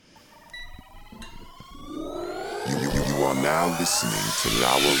are now listening to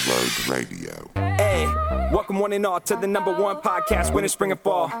Lower Road Radio. Hey, welcome one and all to the #1 podcast, winter, spring, and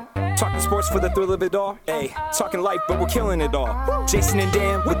fall. Talking sports for the thrill of it all. Hey, talking life, but we're killing it all. Jason and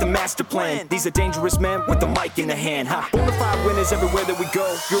Dan with the master plan. These are dangerous men with the mic in the hand. Bonafide winners everywhere that we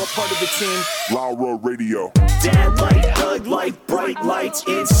go. You're a part of the team. Lower Road Radio. Dad light, Doug light, bright lights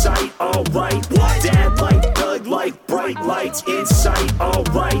in sight. All right. Dad light, Doug light, bright lights in sight. All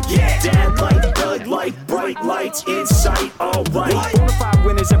right. Yeah. Dad light, Doug light, bright lights in sight. All right. Bonafide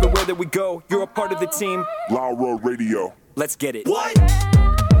winners everywhere that we go. You're a part of the team. Lower Road Radio. Let's get it.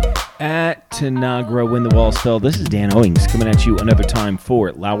 At Tanagra, when the walls fell, this is Dan Owings coming at you another time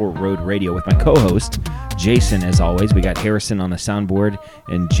for Lower Road Radio with my co-host, Jason, as always. We got Harrison on the soundboard,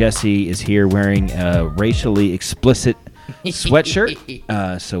 and Jesse is here wearing a racially explicit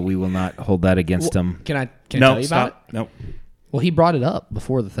sweatshirt, so we will not hold that against him. Can I tell you about it? No. Well, he brought it up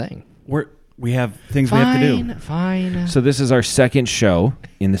before the thing. We have things we have to do. Fine. So this is our second show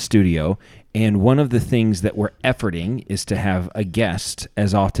in the studio, and one of the things that we're efforting is to have a guest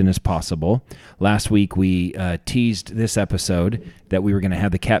as often as possible. Last week we teased this episode that we were going to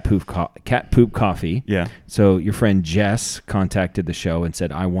have the cat poop coffee. Yeah. So your friend Jess contacted the show and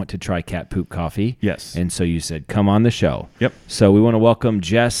said, I want to try cat poop coffee. Yes. And so you said, come on the show. Yep. So we want to welcome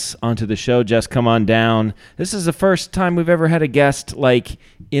Jess onto the show. Jess, come on down. This is the first time we've ever had a guest like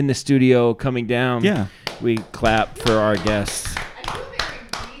in the studio coming down. Yeah. We clap for our guests.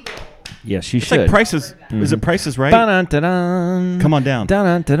 Yes, you It's should. like Prices. Is it Prices Right? Dun-dun-dun-dun. Come on down.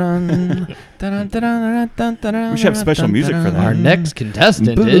 Dun-dun-dun-dun. Dun-dun-dun-dun-dun-dun. We should have special music for that. Our next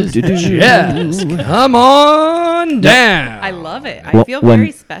contestant Boo. is Jess. Come on down. I love it. I feel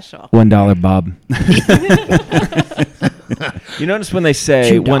very special. $1, Bob. You notice when they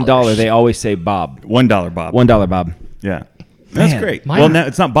say $1, they always say Bob. $1, Bob. $1, Bob. Yeah. That's Man. great. Mine- Well, now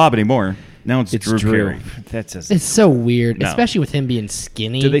it's not Bob anymore. Now it's Drew Carey. That's It's so weird, No. especially with him being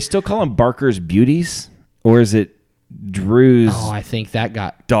skinny. Do they still call him Barker's Beauties? Or is it Drew's? Oh, I think that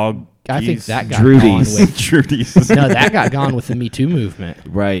got. Dog. I think that got Drudy's. gone with. Trudy's. No, that got gone with the Me Too movement.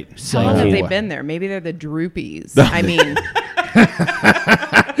 Right. So How long have they been there? Maybe they're the Droopies. I mean,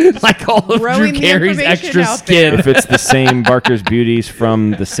 like all of Drew Throwing the Carey's information extra out skin. If it's the same Barker's Beauties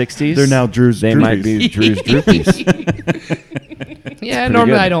from the 60s, They're now Drew's They might be Drew's Droopies. Yeah, pretty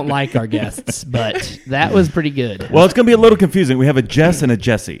normally good. I don't like our guests, but that was pretty good. Well, it's going to be a little confusing. We have a Jess and a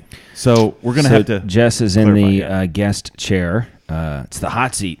Jesse. So we're going to have to. Jess is in the clarify, guest chair. It's the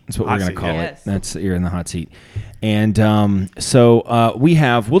hot seat. That's what Hot we're going seat, to call yeah. it. Yes. That's you're in the hot seat. And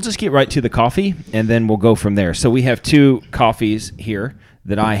we'll just get right to the coffee, and then we'll go from there. So we have two coffees here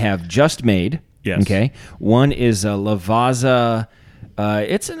that I have just made. Yes. Okay. One is a Lavazza.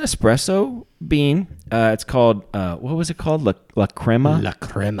 It's an espresso bean. It's called what was it called? La Crema. La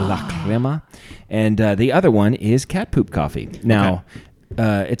Crema. La Crema. And the other one is cat poop coffee. Now,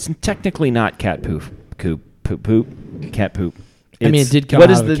 it's technically not cat poop. Cat poop. I mean, it did come what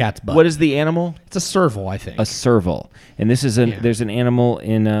out is of a cat's butt. What is the animal? It's a serval, I think. A serval. And this is there's an animal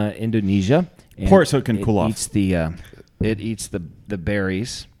in Indonesia. And Pour it so it can cool off. It eats the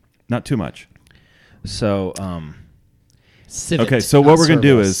berries. Not too much. So Civet, Okay, so not what we're going to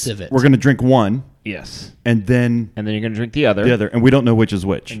do serval, is civet. we're going to drink one, yes. and then And then you're going to drink the other. the other, and we don't know which is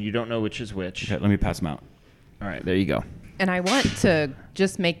which. And you don't know which is which. Okay, let me pass them out. All right, there you go. and I want to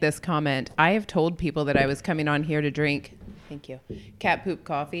just make this comment. I have told people that I was coming on here to drink, thank you, cat poop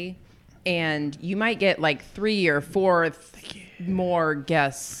coffee. And you might get like 3 or 4 more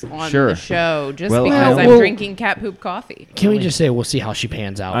guests on Sure. the show just Well, because I- I'm well- drinking cat poop coffee. Can we just say we'll see how she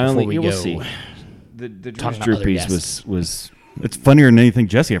pans out I before only we you go? will see. The Drew's Talking about other Droopies guests. was It's funnier than anything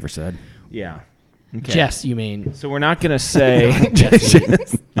Jesse ever said. yeah. Okay. Jess, you mean? So we're not going to say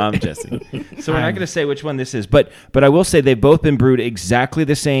I'm Jesse. So we're not going to say which one this is, but I will say they've both been brewed exactly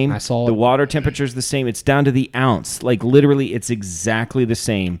the same. I saw the it. water temperature is the same. It's down to the ounce. Like literally it's exactly the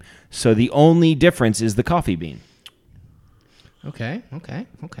same. So the only difference is the coffee bean. Okay.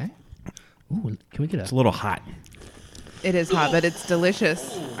 Ooh, can we get It's a? a little hot. It is hot, but it's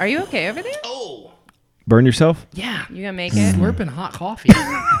delicious. Are you okay over there? Burn yourself? Yeah, You gonna make it? slurping hot coffee.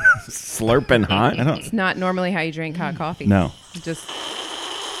 Slurping hot? I don't. It's not normally how you drink hot coffee. No. Just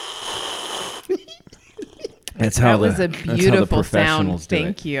That's how That was a that's how the beautiful professionals sound. do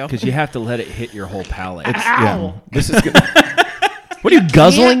Thank you. Because you have to let it hit your whole palate. Yeah. This is good. What are you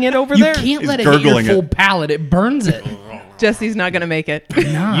guzzling it over you there? can't He's let it hit your gurgling full it. palate. It burns it. Jesse's not gonna make it.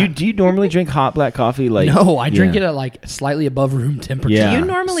 Do you normally drink hot black coffee? Like No, I drink Yeah. it at like slightly above room temperature. Yeah. Do you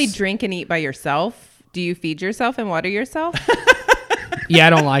normally drink and eat by yourself? Do you feed yourself and water yourself? Yeah, I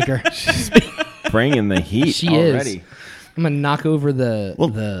don't like her. bringing the heat She already. is. I'm gonna knock over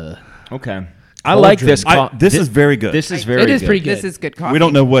the Okay. I like this. This is very good. This is very. It is good. pretty good. This is good coffee. We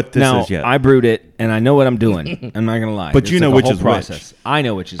don't know what this Now is yet. I brewed it, and I know what I'm doing. I'm not gonna lie. But you It's know like a which whole is which. process. I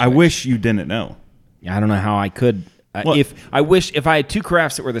know which is. I which. wish you didn't know. I don't know how I could. Well- If I had two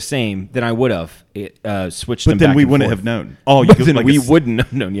carafes that were the same, then I would have switched them. But then back we and wouldn't forth. have known. Oh, you But could then like we a- wouldn't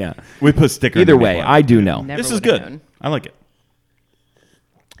have known. Yeah. We put sticker. Either underneath way, one. I do know. Never This is would've good. known. I like it.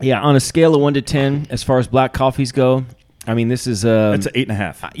 Yeah, on a scale of 1 to 10, as far as black coffees go, I mean, this is It's an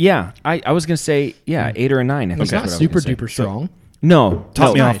 8.5. yeah. I was gonna say 8 or a 9. I think It's that's not what I was super gonna say. duper strong. No, Top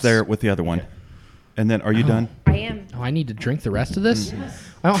no. me nice. off there with the other one. And then, are you done? I am. Oh, I need to drink the rest of this.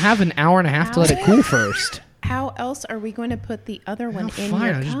 I don't have an hour and a half to let it cool first. How else are we going to put the other one Oh, in fine,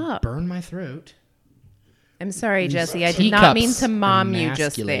 your I just cup? burn my throat. I'm sorry, Jesse. I did Teacups not mean to mom you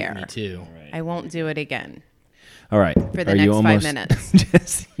just emasculate there. Me too. I won't do it again. All right. For the Are you next 5 almost- minutes.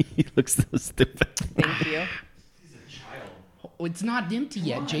 Jesse, he looks so stupid. Thank you. Oh, it's not empty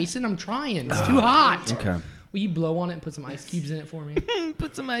yet, Jason. I'm trying. It's too hot. Okay. Will you blow on it and put some ice cubes in it for me?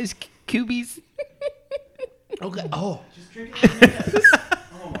 Put some ice cubies. Okay. Oh.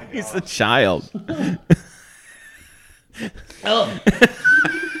 He's a child.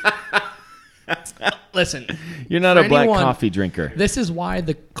 Listen, You're not For a black anyone- coffee drinker. this is why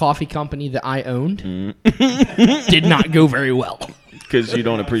the coffee company that I owned Mm. did not go very well. Because you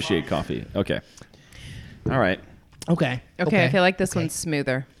don't appreciate coffee. Okay. All right. Okay. Okay, I feel like this one's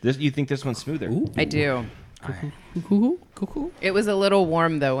smoother. You think this one's smoother? I do. Cuckoo. It was a little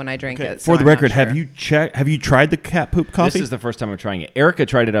warm though when I drank it. so For the I'm not record, sure. have you tried the cat poop coffee? This is the first time I'm trying it. Erica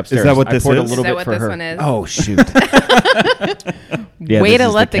tried it upstairs. that what I this poured a is? little Is that bit what for this her. one is? Oh shoot! Way this to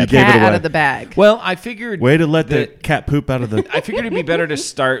is let the cat. Gave it cat out away. of the bag. Well, I figured. Way to let the that- cat poop out of the. I figured it'd be better to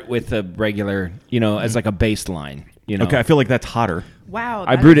start with a regular, as like a baseline. Okay, I feel like that's hotter. Wow.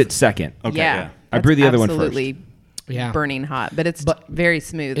 I brewed it second. Okay, Yeah. yeah. I brewed the other one first. Absolutely Yeah. burning hot, but it's But very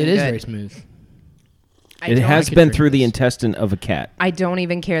smooth. It and is good. very smooth. It has could been drink through the this. intestine of a cat. I don't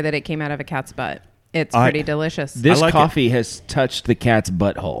even care that it came out of a cat's butt. It's pretty delicious. This I like coffee has touched the cat's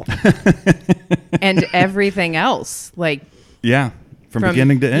butthole. And everything else, like Yeah, from From-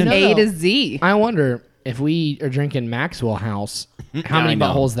 beginning to end. know- A to Z. I wonder if we are drinking Maxwell House, how I many know.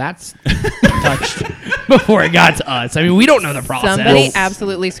 buttholes that's touched before it got to us. I mean, we don't know the process. Somebody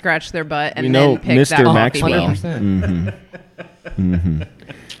absolutely scratched their butt and We know then picked that Mr. coffee. Maxwell. 100%. There's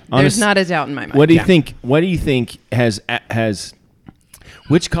Honest- not a doubt in my mind. What do you think? What do you think has?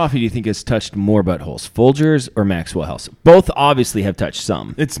 Which coffee do you think has touched more buttholes, Folgers or Maxwell House? Both obviously have touched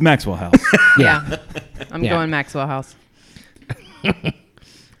some. It's Maxwell House. Yeah. I'm Yeah. going Maxwell House.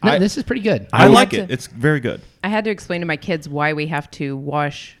 No, this is pretty good. I like had it. to- It's very good. I had to explain to my kids why we have to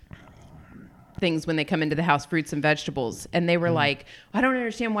wash things when they come into the house, fruits and vegetables. And they were like, I don't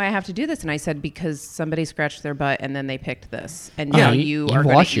understand why I have to do this. And I said, because somebody scratched their butt and then they picked this. And now you are going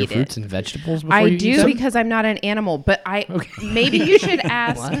to wash your eat fruits it. and vegetables before I you eat do them? because I'm not an animal, but maybe you should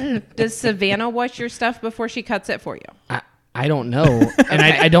ask, does Savannah wash your stuff before she cuts it for you? I don't know. And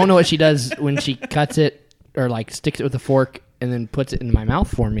I don't know what she does when she cuts it or like sticks it with a fork and then puts it in my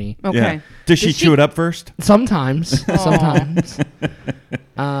mouth for me. Okay. Yeah. Does she chew it up first? Sometimes.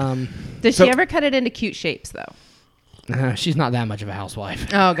 Does she ever cut it into cute shapes though? She's not that much of a housewife.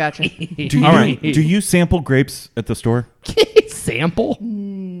 Oh, gotcha. All right. Do you sample grapes at the store? Sample?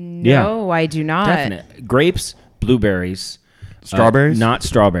 No, I do not. Definite. Grapes, blueberries, Strawberries? not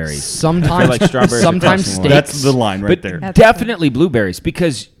strawberries. Sometimes, like strawberries are sometimes crossing the steaks. line. That's the line right But there. That's definitely blueberries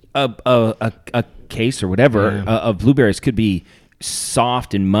because a case or whatever Yeah. of blueberries could be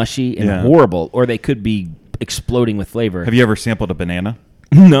soft and mushy and Yeah. horrible, or they could be exploding with flavor. Have you ever sampled a banana?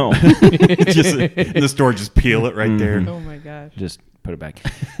 No. Just in the store, just peel it right there. Oh my gosh. Just put it back.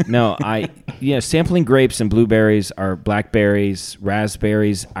 No, sampling grapes and blueberries are blackberries,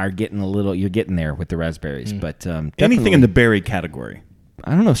 raspberries are getting a little. You're getting there with the raspberries, but Anything definitely- in the berry category.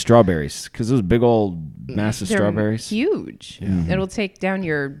 I don't know strawberries because those big old massive They're strawberries. huge. It'll take down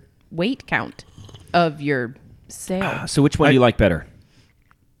your weight count of your sale. So which one do you like better?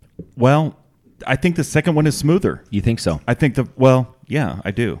 Well, I think the second one is smoother. You think so? I think yeah,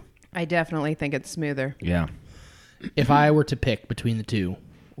 I do. I definitely think it's smoother. Yeah. If I were to pick between the two,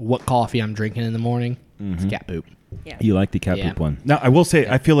 what coffee I'm drinking in the morning, it's cat poop. You like the cat Yeah. poop one? Now, I will say,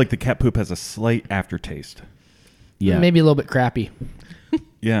 I feel like the cat poop has a slight aftertaste. Yeah. Maybe a little bit crappy.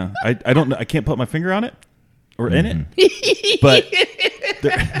 Yeah, I don't know. I can't put my finger on it or in it, but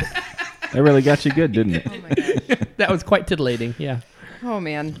That really got you good, didn't it? Oh my gosh. That was quite titillating. Yeah. Oh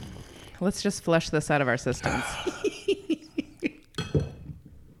man. Let's just flush this out of our systems.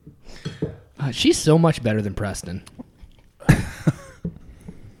 She's so much better than Preston.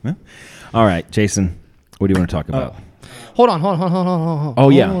 All right, Jason. What do you want to talk about? hold on. Oh,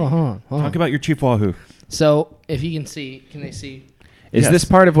 yeah. Hold on. Talk about your Chief Wahoo. So if you can see, can they see? Is Yes. this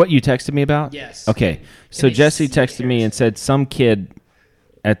part of what you texted me about? Yes. Okay. So they Jesse see texted me and said some kid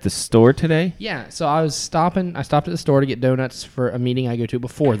at the store today. Yeah. So I stopped at the store to get donuts for a meeting I go to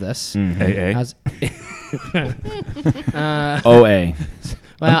before this. AA. I was, OA.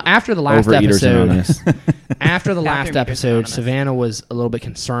 well, after the last Overeaters episode, Anonymous. after the last Bathroom Eaters episode, Anonymous. Savannah was a little bit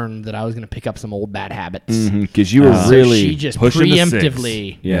concerned that I was going to pick up some old bad habits. Because you were So really she just pushing the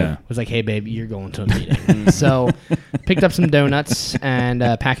preemptively Yeah. was like, "Hey, babe, you're going to a meeting." So picked up some donuts and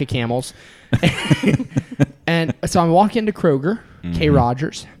a pack of Camels, and so I'm walking into Kroger, K.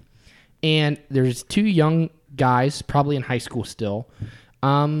 Rogers, and there's two young guys, probably in high school still.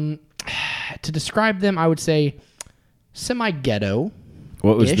 To describe them, I would say semi-ghetto.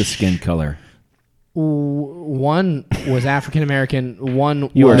 What was the Ish. skin color? One was African American. One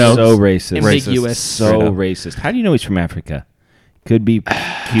You are was so racist. ambiguous. So Straight up. racist. How do you know he's from Africa? Could be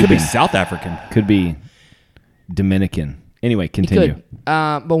Cuban. Could be South African. Could be Dominican. Anyway, He continue. could.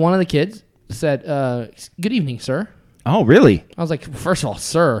 But one of the kids said, "Good evening, sir." Oh, really? I was like, first of all,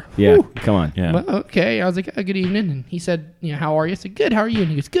 sir. Yeah. Whew. Come on. Yeah. Well, okay. I was like, good evening. And he said, how are you? I said, good. How are you? And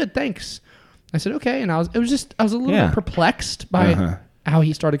he goes, good, thanks. I said, okay. And I was a little Yeah. bit perplexed by Uh-huh. how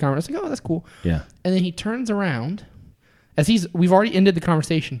he started the conversation. I was like, oh, that's cool. Yeah. And then he turns around we've already ended the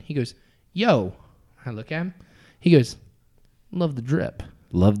conversation. He goes, yo. I look at him. He goes, love the drip.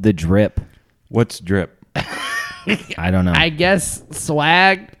 Love the drip. What's drip? I don't know. I guess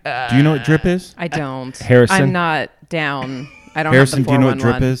swag. Do you know what drip is? I don't. Harrison? I'm not down. I don't Harrison, have do the you know what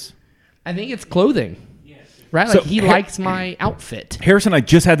drip 411. is? I think it's clothing. Right? So Like he likes my outfit. Harrison, I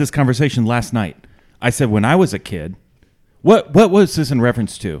just had this conversation last night. I said when I was a kid, what was this in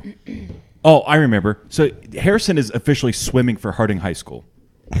reference to? Oh, I remember. So Harrison is officially swimming for Harding High School.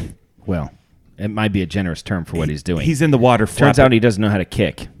 Well, it might be a generous term for what he's doing. He's in the water. Turns flapping. out he doesn't know how to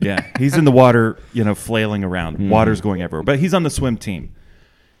kick. Yeah, he's in the water, flailing around. Water's going everywhere. But he's on the swim team.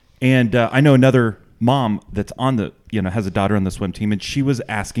 And I know another mom that's on the, has a daughter on the swim team, and she was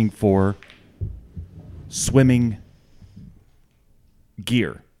asking for swimming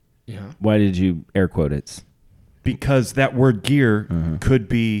gear Why did you air quote it? because that word gear could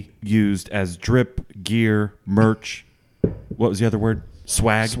be used as drip, gear, merch. What was the other word?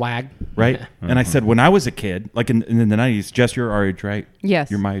 Swag. Right? And I said, when I was a kid, like in the 90s, Jess, you're our age, right? Yes.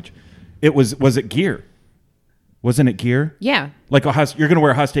 You're my age. Was it gear? Wasn't it gear? Yeah. Like you're going to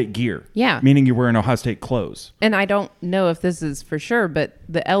wear Ohio State gear. Yeah. Meaning you're wearing Ohio State clothes. And I don't know if this is for sure, but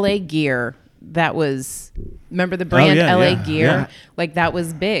the LA gear, that was, remember the brand yeah, LA yeah, gear? yeah. Like that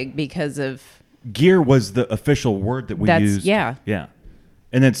was big because of, Gear was the official word that we That's- used. yeah. Yeah.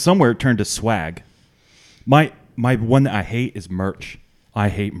 And then somewhere it turned to swag. My one that I hate is merch. I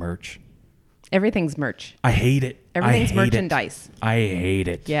hate merch. everything's merch. I hate it. Everything's I hate merchandise. It. I hate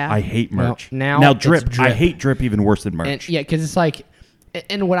it. Yeah. I hate Well, merch. now it's drip. I drip. hate drip even worse than merch. And yeah, because it's like,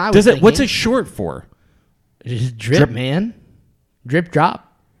 and what I was What's thinking- it short for? Just drip, man. Drip,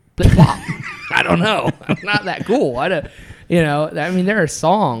 drop, flip, flop. I don't know. I'm not that cool. I don't. There are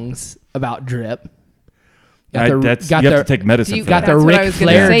songs about drip. You have to take medicine You for got that. the that's what Ric I was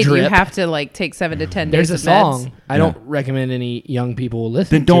gonna Flair say. Do you drip. have to like take 7 to 10 There's days a of meds? song. I don't recommend any young people listen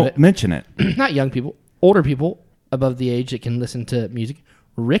Then to don't it. mention it. Not young people, older people above the age that can listen to music.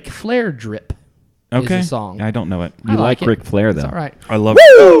 Ric Flair drip Okay. is a song. I don't know it. You like it. Ric Flair, It's though. all right. I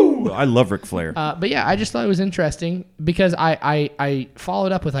love Ric Flair. But yeah, I just thought it was interesting because I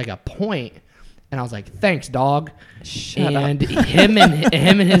followed up with like a point, and I was like, "Thanks, dog." And him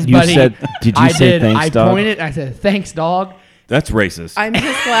and his You buddy. said- did you say thanks, I dog? pointed. I said, "Thanks, dog." That's racist. I'm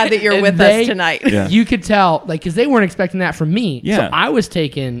just glad that you're And with they- us tonight. Yeah. You could tell, like, because they weren't expecting that from me. Yeah. So I was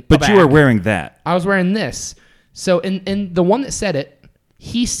taken. but you aback. were wearing that. I was wearing this. So, and the one that said it,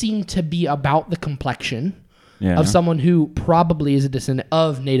 he seemed to be about the complexion Yeah. of someone who probably is a descendant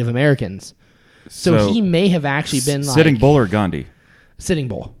of Native Americans. So he may have actually been like Sitting Bull or Gandhi. Sitting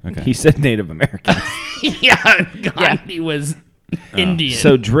Bull. Okay. He said Native Americans. Yeah, Gandhi was Indian.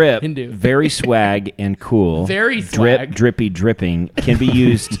 So drip, Hindu. very swag and cool. Very drip, swag. drippy, dripping can be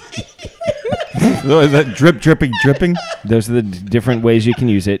used. Oh, is that drip, dripping, dripping? Those are the different ways you can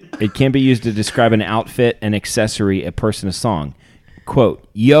use it. It can be used to describe an outfit, an accessory, a person, a song. Quote: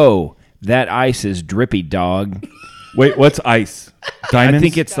 "Yo, that ice is drippy, dog." Wait, what's ice? Diamonds? I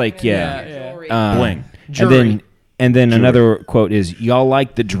think it's like Jewelry. bling. And then another quote is, "Y'all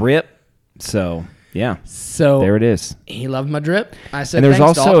like the drip?" So yeah, so there it is. he loved my drip. I said, And there's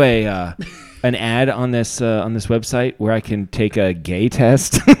 "Thanks, also dog." an ad on this website where I can take a gay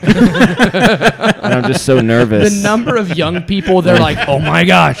test, and I'm just so nervous. The number of young people, they're like, "Oh my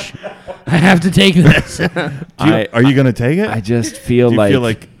gosh, I have to take this. Are you going to take it? I just feel Do you like, feel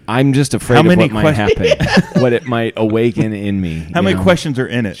like- I'm just afraid How of many what might happen, what it might awaken in me. How you many know? questions are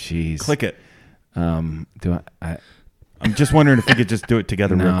in it? Jeez. Click it. Do I I'm just wondering if we could just do it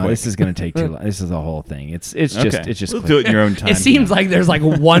together real no, quick. this is going to take too long. This is the whole thing. It's just We'll quick. do it in your own time. It seems like there's like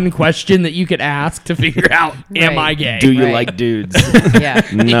one question that you could ask to figure out, am Right. I gay? Do you Right. like dudes? Yeah.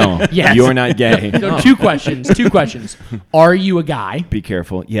 No, Yes. you're not gay. So two questions. Are you a guy? Be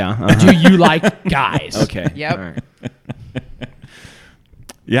careful. Yeah. uh-huh. Do you like guys? Okay. Yep. All right.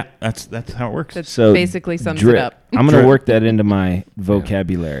 Yeah, that's how it works. That So basically sums drip. it up. I'm going to Drip. work that into my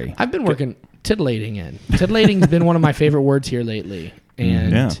vocabulary. I've been working titillating in. Titillating's been one of my favorite words here lately.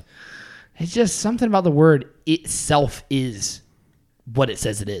 And Yeah. it's just something about the word itself is what it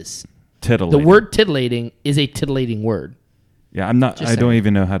says it is. Titillating. The word titillating is a titillating word. Yeah, I'm not. Just I don't saying.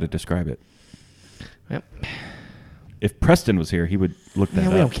 even know how to describe it. Yep. If Preston was here, he would look that Yeah,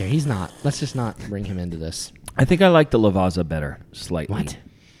 up. we don't care. He's not. Let's just not bring him into this. I think I like the Lavazza better, slightly. What?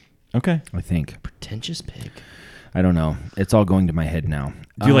 Okay. I think. Pretentious pig. I don't know. It's all going to my head now.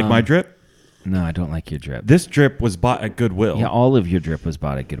 Do you like my drip? No, I don't like your drip. This drip was bought at Goodwill. Yeah, all of your drip was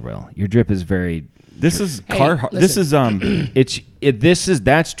bought at Goodwill. Your drip is very. This is Hey, Carhartt. This listen. is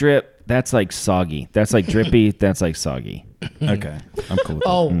That's drip. That's like soggy. That's like drippy. That's like soggy. Okay. I'm cool with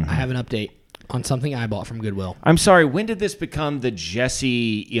Oh, I have an update on something I bought from Goodwill. I'm sorry. When did this become the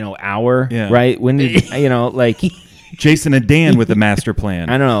Jesse, hour? Yeah. Right. When did like? that. Jason and Dan with the master plan.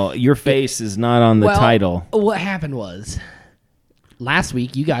 I don't know. Your face is not on the title. What happened was last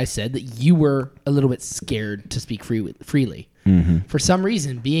week you guys said that you were a little bit scared to speak freely. Mm-hmm. For some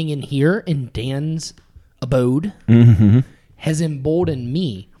reason, being in here in Dan's abode Mm-hmm. has emboldened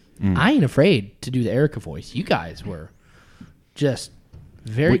me. Mm. I ain't afraid to do the Erica voice. You guys were just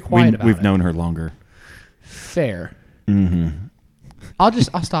very quiet about We've it. known her longer. Fair. Mm-hmm. I'll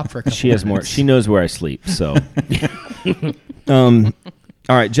stop for a couple. She has more. minutes. She knows where I sleep. So, all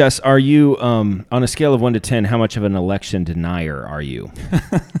right, Jess, are you on a scale of 1 to 10? How much of an election denier are you?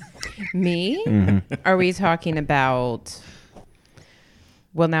 Me? Mm-hmm. Are we talking about?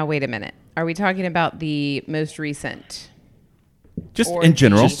 Well, now wait a minute. Are we talking about the most recent? Just Or in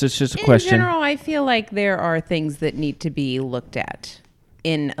general. It's just a In question. general, I feel like there are things that need to be looked at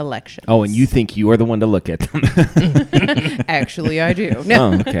in elections. Oh, and you think you are the one to look at them? Actually, I do.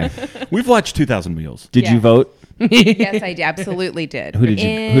 No. Oh, okay. We've watched 2,000 Mules. Did you Yes. vote? Yes, I absolutely did. Who did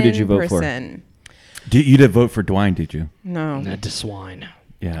you vote for? In person. You did vote for Dwayne, did you? No. Not to swine.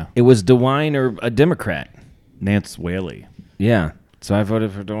 Yeah. It was DeWine or a Democrat. Nance Whaley. Yeah. So I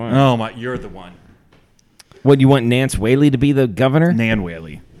voted for DeWine. Oh my! You're the one. What, you want Nance Whaley to be the governor? Nan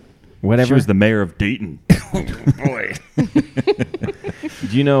Whaley. Whatever. She was the mayor of Dayton. boy.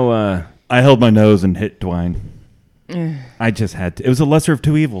 Do you know? I held my nose and hit Dwayne. I just had to. It was a lesser of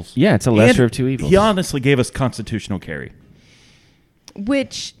two evils. Yeah, it's a lesser And of two evils. He honestly gave us constitutional carry.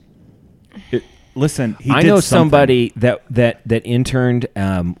 Which Listen, he I did know something. somebody that interned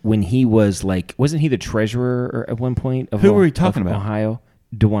when he was like, wasn't he the treasurer at one point? Of Who were we talking of about? Ohio,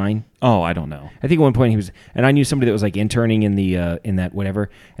 DeWine. Oh, I don't know. I think at one point he was, and I knew somebody that was like interning in the in that whatever,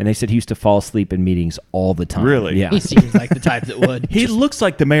 and they said he used to fall asleep in meetings all the time. Really? Yeah. He seems like the type that would. He looks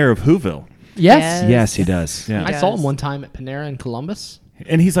like the mayor of Whoville. Yes. Yes, he does. Yeah. I saw him Yes. one time at Panera in Columbus.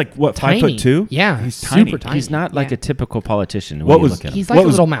 And he's like, what, Tiny. 5'2"? Yeah, He's super tiny. tiny. He's not like Yeah. a typical politician. What when you was- look at him. He's like What a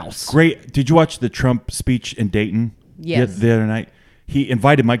was little mouse. Great. Did you watch the Trump speech in Dayton? Yes. The other night. He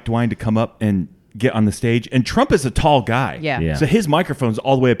invited Mike DeWine to come up and get on the stage. And Trump is a tall guy. Yeah. Yeah. So his microphone's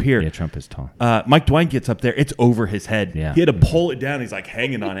all the way up here. Yeah, Trump is tall. Mike DeWine gets up there. It's over his head. Yeah. He had to pull it down. He's like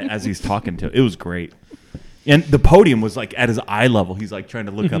hanging on it as he's talking to it. It was great. And the podium was like at his eye level. He's like trying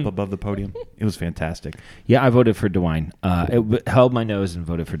to look up above the podium. It was fantastic. Yeah, I voted for DeWine. Held my nose and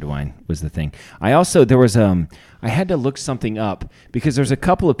voted for DeWine was the thing. I also I had to look something up because there's a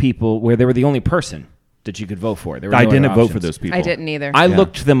couple of people where they were the only person that you could vote for. There were I no other didn't vote for options. those people. I didn't either. I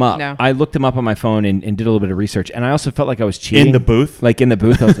looked them up. No. I looked them up on my phone and did a little bit of research. And I also felt like I was cheating. In the booth? Like in the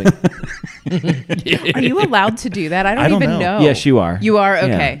booth. I was like, Are you allowed to do that? I I don't don't even know. know. yes, you are. You are? Yeah,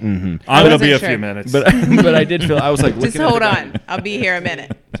 Okay. mhm. It'll wasn't be a sure. few minutes. But I did feel, I was like, Just looking at hold the guy. on. I'll be here a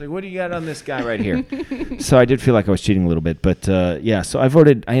minute. It's like, what do you got on this guy right here? So I did feel like I was cheating a little bit. But yeah, so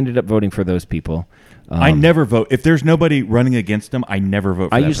I ended up voting for those people. I never vote. If there's nobody running against him, I never vote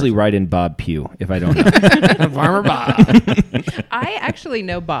for I that usually person. write in Bob Pugh if I don't know. Farmer Bob. I actually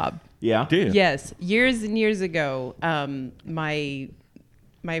know Bob. Yeah. Do you? Yes, years and years ago,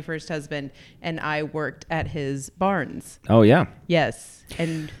 my first husband and I worked at his barns. Oh yeah. Yes,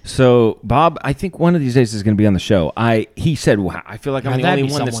 and So Bob, I think one of these days is going to be on the show. He said, "Wow, I feel like I'm Now, the that'd only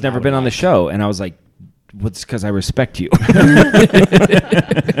be one that's someone I never would been on the like. show," and I was like, Well, it's because I respect you.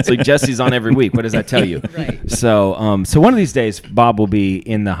 It's like Jesse's on every week. What does that tell you? Right. So, so one of these days, Bob will be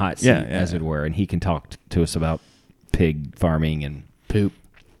in the hot seat, Yeah, as it were, and he can talk to us about pig farming and Poop.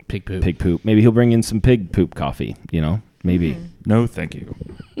 Pig poop. pig poop. Maybe he'll bring in some pig poop coffee. You know, maybe. No, thank you.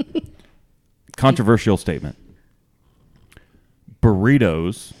 Controversial statement.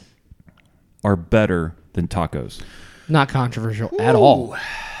 Burritos are better than tacos. Not controversial at all.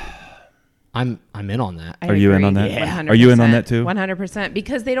 I'm in on that. I Are you in agree. on that? Yeah. Are you in on that too? 100%,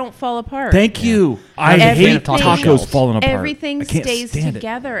 because they don't fall apart. Thank you. I Everything- hate tacos falling apart. Everything I can't stays stand it.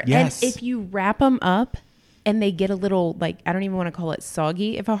 together. Yes. And if you wrap them up and they get a little, like, I don't even want to call it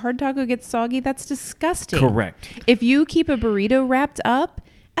soggy. If a hard taco gets soggy, that's disgusting. Correct. If you keep a burrito wrapped up,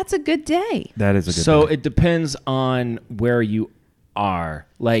 that's a good day. That is a good So thing. it depends on where you are.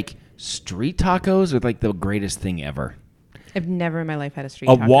 Like street tacos are like the greatest thing ever. I've never in my life had a street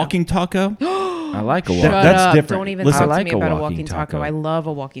A taco. walking taco? I like a Shut walking. up. That's Up. different. Don't even Listen, talk I to like me a about a walking walking taco. taco. I love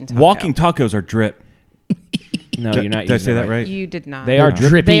a walking taco. Walking tacos are drip. No, you're not. Did I using say it that right? You did not. They are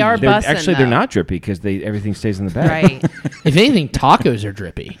drippy. They are They're- bussin', Actually, they're though. not drippy because everything stays in the bag. Right. If anything, tacos are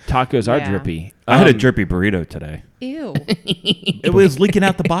drippy. Tacos are Yeah. drippy. I had a drippy burrito today. Ew. It was leaking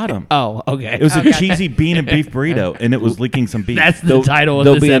out the bottom. Oh, okay. It was a gotcha. cheesy bean and beef burrito, and it was leaking some beef. That's the title of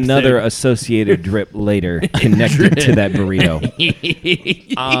There'll this be episode. another associated drip later connected to that burrito.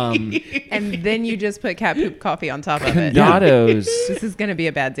 And then you just put cat poop coffee on top of it. Condados. This is going to be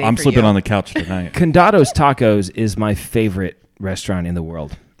a bad day I'm for sleeping you. on the couch tonight. Condados Tacos is my favorite restaurant in the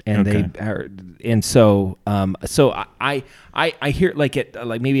world, and Okay. they are, and so I hear like at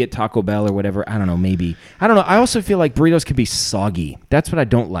like maybe at Taco Bell or whatever. I don't know. Maybe I don't know. I also feel like burritos can be soggy. That's what I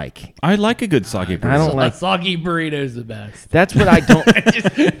don't like. I like a good soggy burrito. I don't like. A soggy burrito is the best. That's what I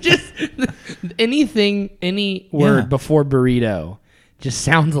don't. just anything, any word Yeah. before burrito just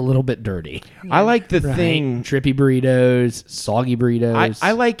sounds a little bit dirty. I like the Right? thing. Trippy burritos, soggy burritos.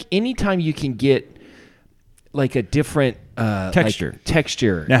 I like anytime you can get like a different Texture. like,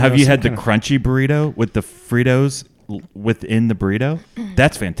 texture. Now, You have know, you some had the kind of- crunchy burrito with the Fritos within the burrito?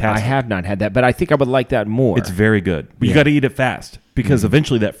 That's I fantastic. have not had that, but I think I would like that more. It's very good. But you Yeah. got to eat it fast because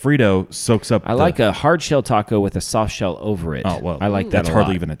eventually that Frito soaks up. I like a hard shell taco with a soft shell over it. Oh well, I like that. That's a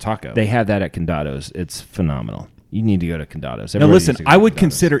hardly lot. even a taco. They have that at Condados. It's phenomenal. You need to go to Condados. Now Everybody listen, needs to go I to would Condados.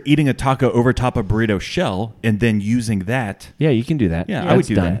 consider eating a taco over top of burrito shell and then using that. Yeah, you can do that. Yeah, I That's would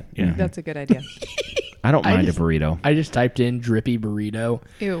do done. that. Yeah. That's a good idea. I don't mind just- a burrito. I just typed in drippy burrito.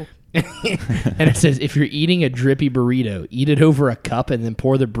 Ew. And it says, if you're eating a drippy burrito, eat it over a cup and then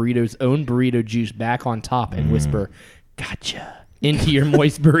pour the burrito's own burrito juice back on top and whisper, "Gotcha," into your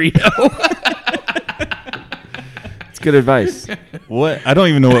moist burrito. It's good advice. What? I don't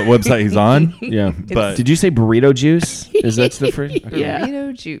even know what website he's on. Yeah. But Did you say burrito juice? Is that the first? Yeah.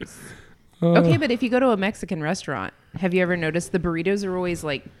 Burrito juice. Okay, but if you go to a Mexican restaurant, have you ever noticed the burritos are always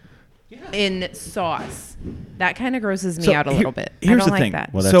like in sauce? That kind of grosses me So out a here- little bit. I here's don't the like thing.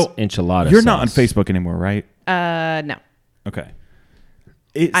 that. Well, that's So, enchilada You're not on sauce. Facebook anymore, right? No. Okay.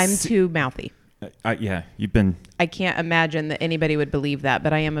 I'm too mouthy. Yeah, you've been. I can't imagine that anybody would believe that,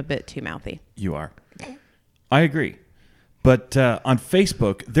 but I am a bit too mouthy. You are. I agree. But on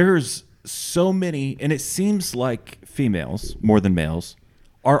Facebook, there's so many, and it seems like females, more than males,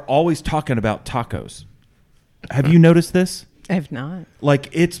 are always talking about tacos. Have you noticed this? I have not. Like,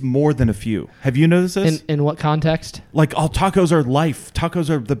 it's more than a few. Have you noticed this? In what context? Like, oh, tacos are life. Tacos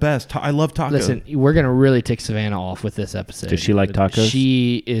are the best. I love tacos. Listen, we're going to really tick Savannah off with this episode. Does she like tacos?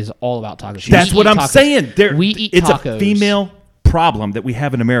 She is all about tacos. That's We what eat I'm tacos. saying. We eat it's tacos. a female problem that we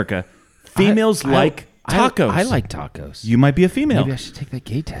have in America. Females like tacos. I like tacos. You might be a female. Maybe I should take that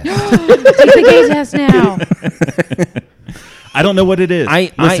gay test. Take the gay test now. I don't know what it is. I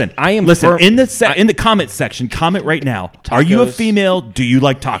am listen firm- in the comment section. Comment right now. Are you a Tacos. female? Do you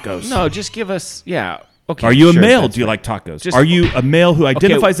like tacos? No, just give us. Yeah. Okay. Are you a sure, male? that's Do you fine. like tacos? Just- Are you a male who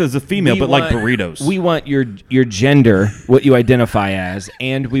identifies Okay, as a female we but like want- burritos? We want your gender, what you identify as,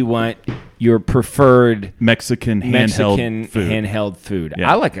 and we want your preferred Mexican handheld Mexican food. handheld food. Yeah.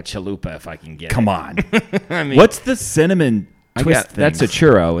 I like a chalupa if I can get Come it. on. I mean, What's the cinnamon I twist got, that's a things?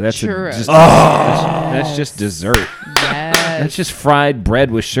 churro. That's Churro. A, just, Oh! that's just dessert. Yes. That's just fried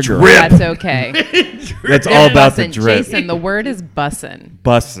bread with sugar. Drip. That's okay. That's all about the Bussin'. drip. Jason, the word is bussin'.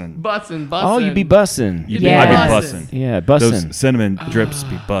 Bussin'. Bussin'. Oh, you be bussin'. You Yeah. I be Bussin'. bussin'. Yeah, Those bussin'. cinnamon drips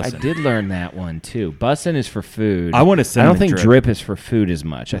be I bussin'. did learn that one too. Bussin' is for food. I want a I cinnamon don't think drip. drip is for food as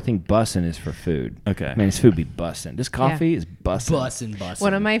much. I think bussin' is for food. Okay. Man, this food be bussin'. This coffee is bussin'. Bussin'.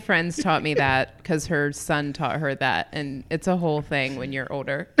 One of my friends taught me that because her son taught her that, and it's a whole thing when you're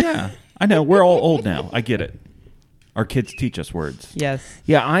older. Yeah, I know. We're all old now. I get it. Our kids teach us words. Yes.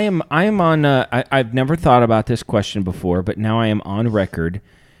 Yeah, I am on. I've never thought about this question before, but now I am on record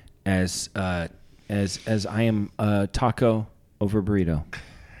as I am taco over burrito.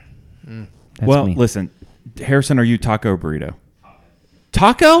 That's Well, me. listen, Harrison, are you taco or burrito?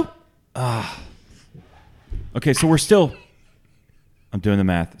 Taco? Okay, so we're still. I'm doing the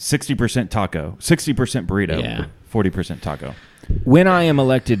math. 60% taco, 60% burrito, Yeah. 40% taco. When I am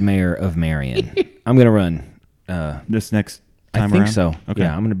elected mayor of Marion, I'm gonna run. This next time I think around? so. Okay.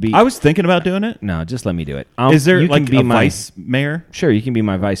 Yeah, I'm gonna be. I was thinking about doing it. No, just let me do it. Is there you can like be a my vice mayor? Sure, you can be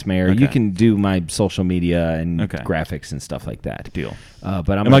my vice mayor. Okay. You can do my social media and Okay. graphics and stuff like that. Deal.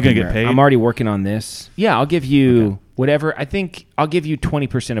 But Am I gonna get paid? I'm already working on this. Yeah, I'll give you whatever. I think I'll give you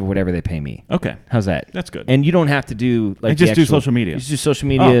 20% of whatever they pay me. Okay. How's that? That's good. And you don't have to do like And just the do actual- social media. You just do social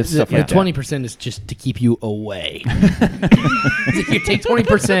media Oh, stuff The like that. 20% is just to keep you away. If you take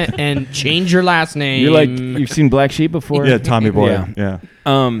 20% and change your last name, You're like you've seen Black Sheep before. Yeah, Tommy Boy. Yeah. Yeah.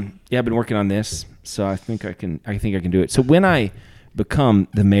 Yeah, I've been working on this, so I think I can do it. So when I become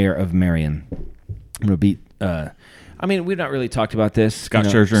the mayor of Marion, I'm gonna be. I mean, we've not really talked about this. Scott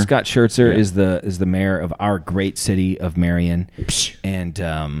Scherzer. Scott Scherzer Yeah. is the mayor of our great city of Marion, and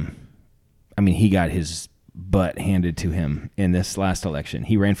I mean, he got his butt handed to him in this last election.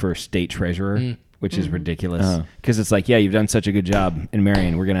 He ran for state treasurer. Which is ridiculous because it's like, yeah, you've done such a good job in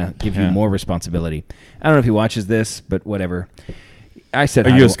Marion. We're gonna give you Yeah. more responsibility. I don't know if he watches this, but whatever. I said,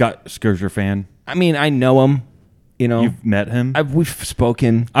 Are hi you a to- Scott Scherzer fan? I mean, I know him. You know, You've met him? we've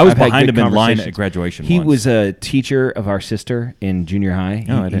spoken. I was I've had behind good him in line conversations. at graduation He once. was a teacher of our sister in junior high.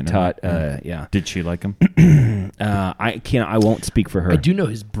 Oh, I He didn't know taught. that. Yeah. Did she like him? I won't speak for her. I do know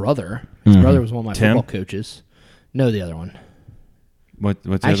his brother. His brother was one of my Tim? football coaches. No, the other one. What's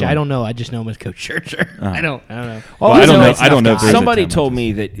the Actually, other I one? don't know. I just know him as Coach Scherzer. I don't know. Well, I don't know. I don't know if there's a Somebody Tim. told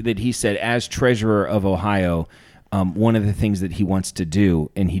me that he said, as treasurer of Ohio, one of the things that he wants to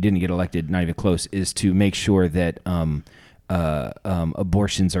do, and he didn't get elected, not even close, is to make sure that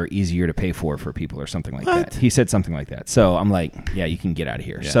abortions are easier to pay for people or something like that. He said something like that. So I'm like, yeah, you can get out of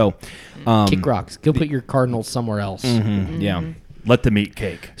here. So, Kick rocks. Go put your Cardinals somewhere else. yeah. Let them eat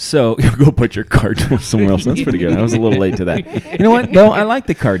cake. So go put your Cardinals somewhere else. That's pretty good. I was a little late to that. You know what? No, I like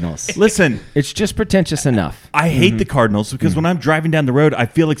the Cardinals. Listen, It's just pretentious enough. I hate the Cardinals because when I'm driving down the road, I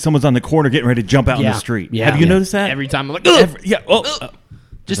feel like someone's on the corner getting ready to jump out in the street. Yeah. Have you noticed that? Every time I'm like, "Ugh!" Yeah. Oh,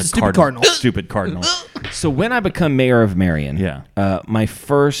 Just the a stupid Cardinal. Stupid Cardinal. So when I become mayor of Marion, Yeah. my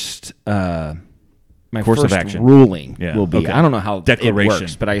first Course of first action. ruling Yeah, will be. okay. I don't know how Declaration. it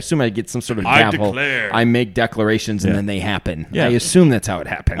works, but I assume I get some sort of I gavel. declare. I make declarations and Yeah. then they happen. Yeah. I assume that's how it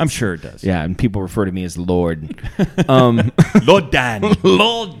happens. I'm sure it does. Yeah, and people refer to me as Lord. Lord Dan.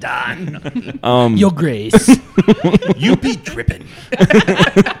 Lord Dan. Your Grace. You be dripping.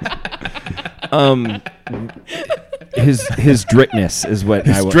 His dripness is what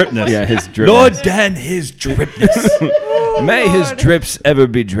I will. dripness. Yeah, his dripness. Lord Dan, his dripness. May his drips ever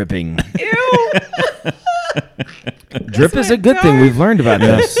be dripping. Drip is a good thing. We've learned about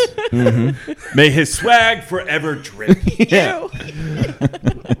this. May his swag forever drip. Yeah.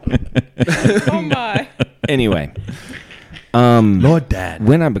 Oh my. Anyway, Lord Dan.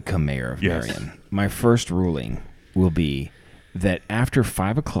 when I become mayor of Yes. Marion, my first ruling will be that after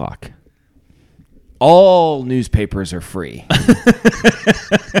 5 o'clock, all newspapers are free.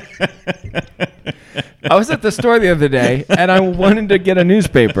 I was at the store the other day and I wanted to get a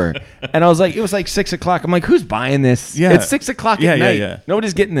newspaper, and I was like, it was like 6 o'clock. I'm like, who's buying this? Yeah. It's 6 o'clock Yeah, at yeah, night. yeah.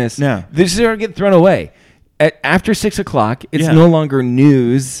 Nobody's getting this. No. This is going to get thrown away. After 6 o'clock, it's Yeah. no longer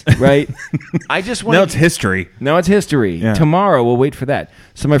news, right? I just want Now it's history. Now it's history. Yeah. Tomorrow we'll wait for that.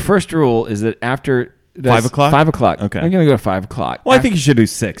 So my first rule is that after 5 o'clock? 5 o'clock. Okay. I'm gonna go to 5 o'clock. Well, I think you should do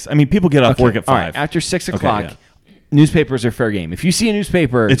 6. I mean, people get off work at 5. All right. After 6 o'clock, yeah. newspapers are fair game. If you see a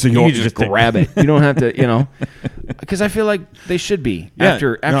newspaper, It's a you your- can just just take- grab it. You don't have to, because I feel like they should be. Yeah,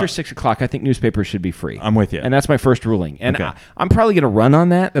 After no. 6 o'clock, I think newspapers should be free. I'm with you. And that's my first ruling. And Okay. I'm probably gonna run on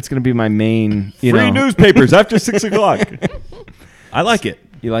that. That's gonna be my main. Free newspapers after 6 o'clock. I like it.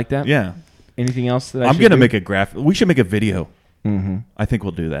 You like that? Yeah. Anything else that I'm should going to do? make a graphic. We should make a video. Mm-hmm. I think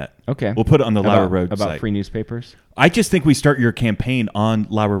we'll do that. Okay. We'll put it on the Lauer about, Road about site. free newspapers. I just think we start your campaign on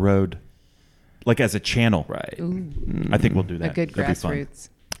Lauer Road, like as a channel. Right. I think we'll do A that. good That'd be fun. grassroots.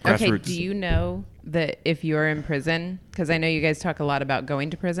 Okay, Grassroots. do you know that if you're in prison, because I know you guys talk a lot about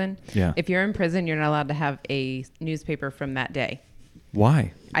going to prison. Yeah. If you're in prison, you're not allowed to have a newspaper from that day.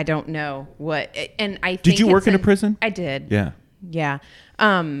 Why? I don't know what, and I think Did you work it's in a prison? I did. Yeah. Yeah.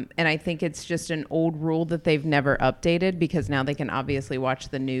 And I think it's just an old rule that they've never updated because now they can obviously watch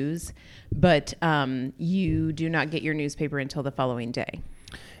the news, but you do not get your newspaper until the following day.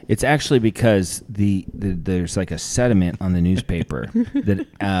 It's actually because there's like a sediment on the newspaper that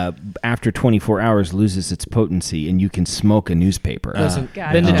after 24 hours loses its potency, and you can smoke a newspaper. Listen,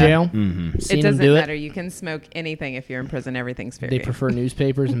 Gotcha. been to jail. It Seen them doesn't do matter. it. You can smoke anything if you're in prison. Everything's fair They game. prefer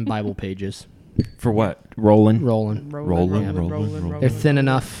newspapers and Bible pages. For what? Rolling. Rolling. Rolling. They're thin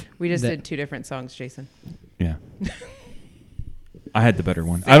enough. We just that- did 2 different songs, Jason. Yeah. I had the better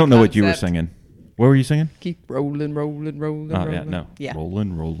one. I don't know what you were concept. singing. What were you singing? Keep rolling. Oh, yeah, no. Yeah.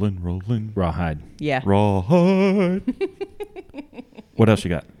 Rolling. Rawhide. Yeah. Rawhide. What else you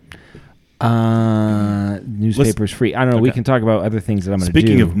got? Newspaper's free. I don't know. We Okay. can talk about other things that I'm going to do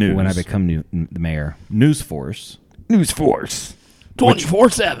Speaking of news. when I become the mayor. News Force. News Force.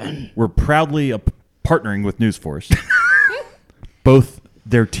 24/7. We're proudly partnering with News Force. Both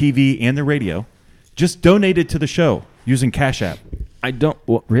their TV and their radio. Just donated to the show using Cash App. I don't.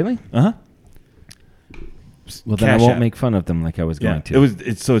 Well, really? Uh-huh. Well, then I Cash won't App. make fun of them like I was Yeah. going to.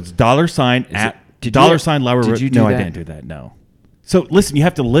 It's $$ at did dollar you- sign Lauer did Road. you do No, I that? didn't do that. No. So listen, you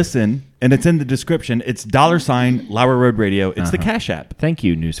have to listen, and it's in the description. It's $ Lauer Road Radio. It's the Cash App. Thank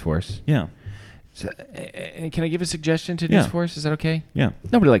you, News Force. Yeah. So, can I give a suggestion to Yeah. News Force? Is that okay? Yeah.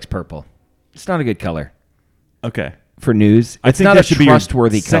 Nobody likes purple. It's not a good color Okay. for news. I It's think not that a should be your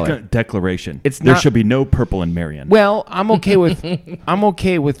trustworthy color. second declaration. It's there not- should be no purple in Marion. Well, I'm okay with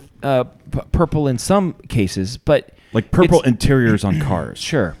purple in some cases, but like purple it's- interiors on cars.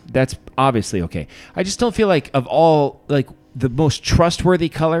 Sure, that's obviously okay. I just don't feel like of all like the most trustworthy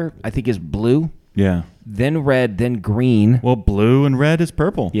color I think is blue, Yeah. then red, then green. Well, blue and red is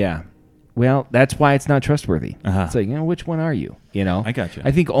purple. Yeah. Well, that's why it's not trustworthy. Uh-huh. It's like, which one are you? You know? I gotcha.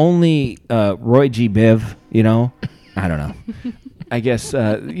 I think only Roy G. Biv, I don't know. I guess,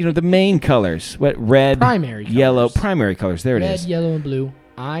 the main colors. What red, Primary yellow, colors. primary colors. There it Red, is. yellow, and blue.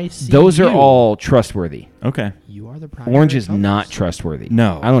 I see. Those are you. all trustworthy. Okay. You are the primary Orange is colors. not trustworthy.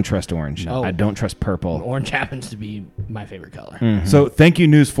 No. I don't trust orange. No. I don't trust purple. Orange happens to be my favorite color. So thank you,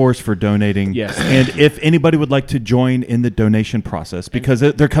 News Force, for donating. Yes. And if anybody would like to join in the donation process, because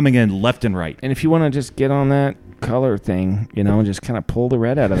they're coming in left and right. And if you want to just get on that color thing, and just kind of pull the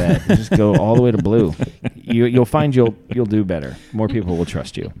red out of that and just go all the way to blue, you'll find you'll do better. More people will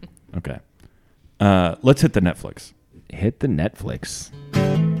trust you. Okay. Let's hit the Netflix. Hit the Netflix.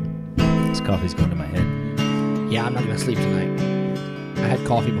 This coffee's going to my head. Yeah, I'm not gonna sleep tonight. I had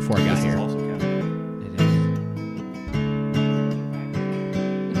coffee before I got here. It is.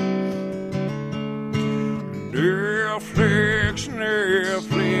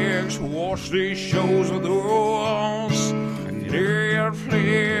 Netflix, watch these shows of those.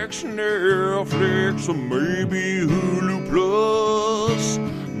 Netflix, or maybe Hulu Plus.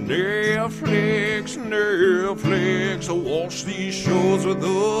 Netflix, watch these shows with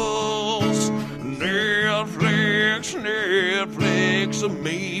us. Netflix, or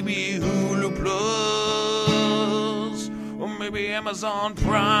maybe Hulu Plus. Or maybe Amazon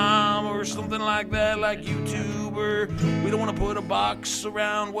Prime or something like that, like YouTube. Or we don't want to put a box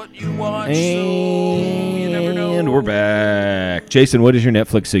around what you watch, so you never know. And we're back. Jason, what is your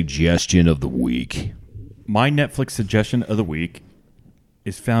Netflix suggestion of the week? My Netflix suggestion of the week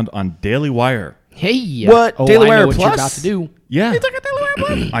is found on Daily Wire. Hey, What? Oh, Daily I know Wire what Plus? you're about to do. Yeah.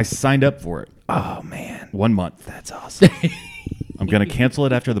 I signed up for it. Oh, man. 1 month. That's awesome. I'm going to cancel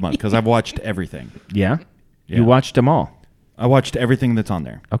it after the month because I've watched everything. Yeah? Yeah. You watched them all? I watched everything that's on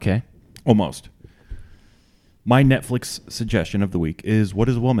there. Okay. Almost. My Netflix suggestion of the week is What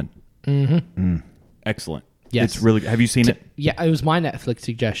is a Woman? Mm-hmm. Excellent. Yes. It's really. Have you seen it? Yeah, it was my Netflix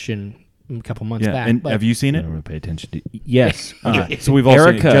suggestion a couple months Yeah. back. And but have you seen I it? don't really pay attention to. Yes. So we've all seen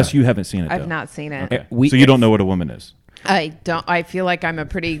Erica. it. Jess, you haven't seen it. I've though. not seen it. So you don't know what a woman is. I don't. I feel like I'm a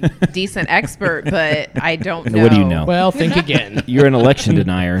pretty decent expert, but I don't know. What do you know? Well, think again. You're an election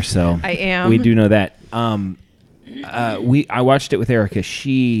denier, so I am. We do know that. I watched it with Erica.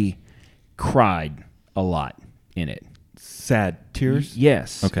 She cried a lot in it. Sad tears.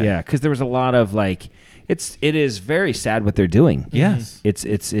 Yes. Okay. Yeah, because there was a lot of like, it is very sad what they're doing. Yes.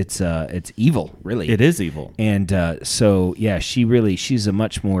 It's evil, really. It is evil. And so yeah, she's a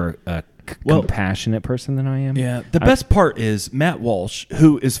much more compassionate person than I am. Yeah. The best part is Matt Walsh,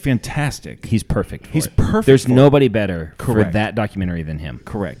 who is fantastic. He's perfect. For He's it. perfect There's for it. nobody better for Correct. that documentary than him.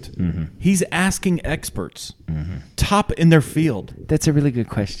 Correct. He's asking experts, top in their field. That's a really good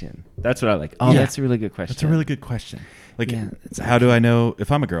question. That's what I like. Oh, Yeah. that's a really good question. That's a really good question. Like, Yeah, how do I know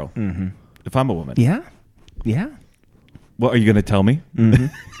if I'm a girl? Mm-hmm. If I'm a woman? Yeah. Yeah. What are you going to tell me?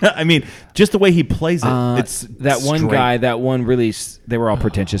 I mean, just the way he plays it. It's that one straight. guy, that one really, they were all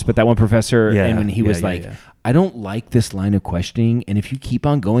pretentious, but that one professor, Yeah, and when he yeah, was yeah, like, yeah. I don't like this line of questioning, and if you keep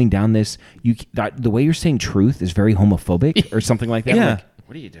on going down this, the way you're saying truth is very homophobic or something like that. Yeah. Like,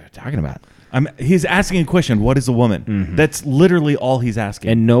 What are you talking about? He's asking a question. What is a woman? That's literally all he's asking.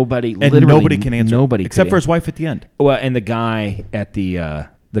 And nobody, And literally nobody can answer. Nobody, except for could. his wife at the end. Well, and the guy at the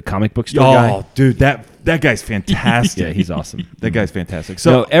comic book store guy. Oh, dude, that guy's fantastic. Yeah, he's awesome. That guy's fantastic.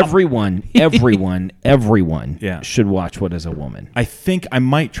 So So everyone Yeah. should watch What Is a Woman. I think I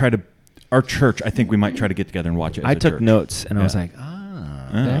might try to. Our church, I think we might try to get together and watch it. I as a took church. notes and I was Yeah. like,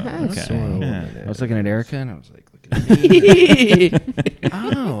 That's okay. what Yeah. I was looking at Erica and I was like, looking at me.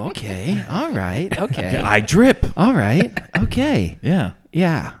 Oh, okay. All right. Okay. I drip. All right. Okay. Yeah.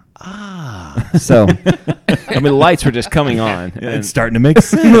 Yeah. So, I mean, the lights were just coming on. It's starting to make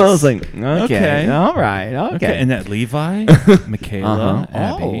sense. I was like, okay. Okay. All right. Okay. Okay. And that Levi, Michaela,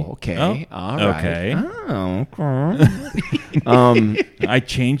 Abby. Oh, okay. Oh, All right. okay. Oh, okay. I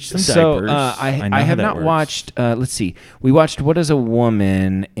changed some So diapers. I know how have that not works. watched. Let's see. We watched What Is a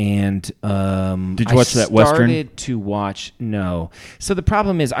Woman, and Did you watch that Western? Started to watch. No. So the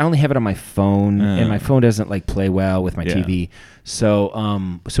problem is, I only have it on my phone, and my phone doesn't like play well with my Yeah. TV.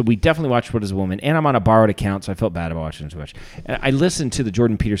 So so we definitely watched What Is a Woman, and I'm on a borrowed account, so I felt bad about watching it too much. And I listened to the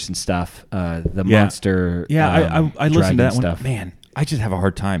Jordan Peterson stuff, the Yeah. monster. Yeah, I listened to that dragon one. stuff. Man, I just have a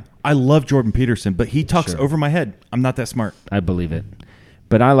hard time. I love Jordan Peterson, but he talks Sure. over my head. I'm not that smart. I believe it,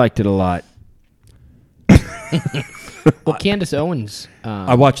 but I liked it a lot. Well, Candace Owens.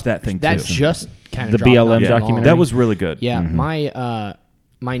 I watched that thing That too. just kind The of BLM Yeah. documentary? That was really good. Yeah,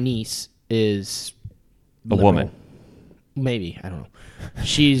 my niece is A woman. Maybe, I don't know.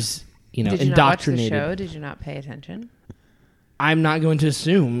 She's Did you not watch the indoctrinated. show? Did you not pay attention? I'm not going to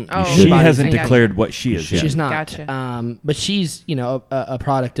assume. Oh, She Everybody- hasn't I gotcha. declared what she is yet. She's not. Gotcha. But she's a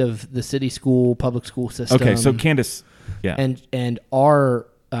product of the city school, public school system. Okay, so Candace, yeah. and our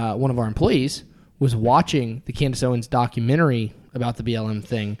one of our employees was watching the Candace Owens documentary about the BLM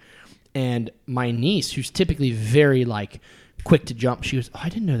thing, and my niece, who's typically very like quick to jump, she goes, "Oh, I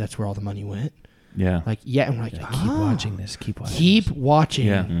didn't know that's where all the money went." yeah. Like, yeah, and we're like, Keep "Ah, watching this. Keep watching. keep watching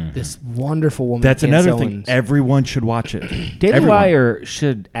Yeah. this wonderful woman." That's Candace another thing. Owens. Everyone should watch it. Daily Everyone. Wire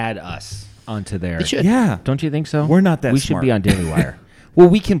should add us onto there. They should. Yeah. Don't you think so? We're not that We smart. should be on Daily Wire. Well,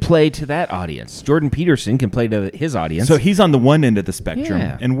 we can play to that audience. Jordan Peterson can play to his audience. So he's on the one end of the spectrum,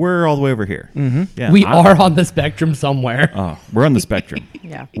 Yeah. and we're all the way over here. Mm-hmm. Yeah. We are on the spectrum somewhere. Oh, we're on the spectrum.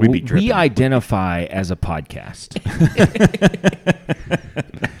 Yeah. We be dripping. we identify as a podcast.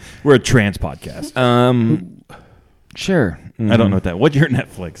 We're a trans podcast. Sure. I don't know what that. What's your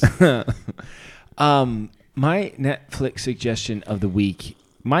Netflix? My Netflix suggestion of the week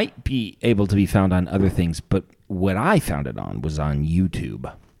might be able to be found on other things, but what I found it on was on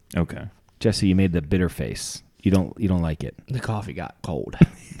YouTube. Okay. Jesse, you made the bitter face. You don't like it. The coffee got cold. I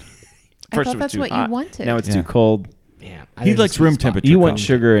First it thought was that's too what hot. you wanted. Now it's Yeah. too cold. Yeah, He likes room temperature. You want coffee.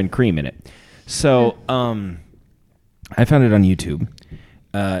 sugar and cream in it. So I found it on YouTube.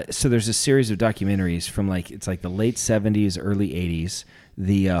 So there's a series of documentaries from it's like the late 70s, early 80s.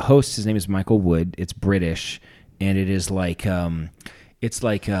 The host, his name is Michael Wood. It's British, and it is like what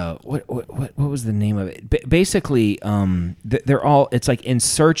was the name of it? Basically, they're all. It's like in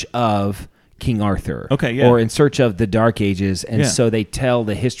search of King Arthur. Okay, yeah. Or in search of the Dark Ages, and Yeah. so they tell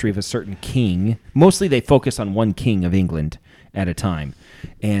the history of a certain king. Mostly, they focus on one king of England at a time,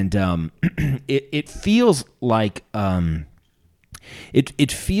 and it feels like.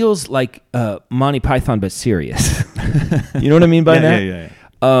 It feels like Monty Python but serious. You know what I mean by Yeah, that?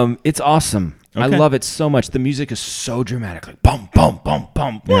 yeah. It's awesome. I Okay. love it so much. The music is so dramatic, like bum bum bum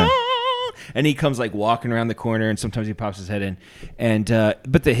bum. Yeah. And he comes like walking around the corner, and sometimes he pops his head in. And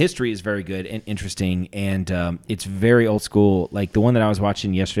but the history is very good and interesting, and it's very old school. Like the one that I was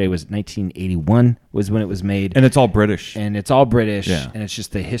watching yesterday was 1981 was when it was made, And it's all British. and it's all British, Yeah. and it's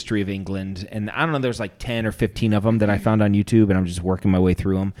just the history of England. And I don't know, there's like 10 or 15 of them that I found on YouTube, and I'm just working my way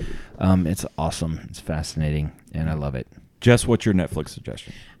through them. It's awesome. It's fascinating, and I love it. Jess, what's your Netflix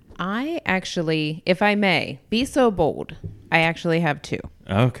suggestion? I actually, if I may, be so bold, I actually have two.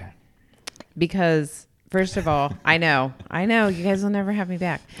 Okay. Because, first of all, I know, you guys will never have me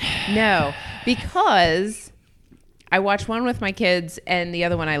back. No, because I watch one with my kids and the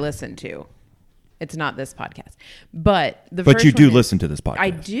other one I listen to. It's not this podcast. But the But first you do one is- listen to this podcast. I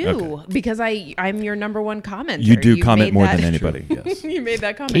do, Okay. because I'm your number one commenter. You do You've comment made more that- than anybody. Yes. You made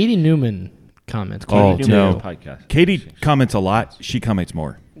that comment. Katie Newman comments. Oh, Katie no. Newman. Podcast. Katie comments a lot. She comments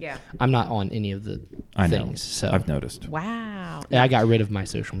more. Yeah. I'm not on any of the I know. things, so I've noticed. Wow. yeah, I got rid of my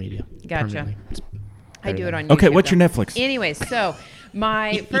social media. Gotcha. permanently. I do it on YouTube. Okay, what's your though. Netflix? Anyway, so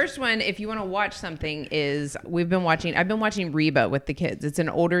my first one, if you want to watch something, is I've been watching Reba with the kids. It's an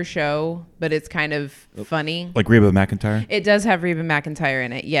older show, but it's kind of funny. Like Reba McEntire? It does have Reba McEntire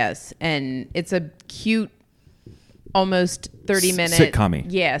in it, yes. And it's a cute almost 30-minute Sitcom-y.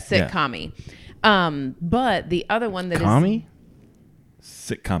 Yeah, sitcom-y. But the other one that is Commie?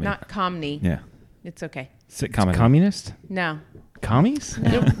 Sitcom. not comedy. Yeah. It's okay. Sitcom. Communist? No. Commies?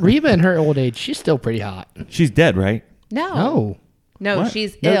 Reba in her old age, she's still pretty hot. She's dead, right? No. Oh, No, What?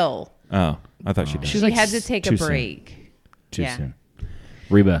 she's ill. Oh, I thought she died. She had to take a too soon. break. Too Yeah. soon.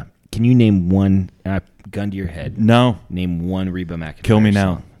 Reba, can you name one, gun to your head, No. name one Reba McEntire Kill me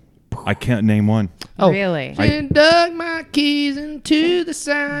song? now. I can't name one. oh, Really? And dug my keys into the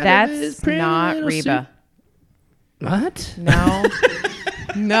side. of his That's pretty not little Reba. suit. What? No.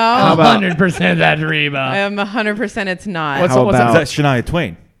 No. How about- 100% that's Reba. 100% it's not. What's How up? about- Is that Shania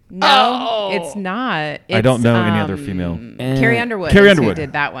Twain? No, it's not. I don't It's, know any other female. Carrie Underwood. Carrie is who Underwood.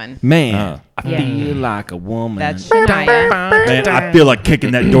 did that one. Man, I Yeah. feel like a woman. That's Shania. Man, I feel like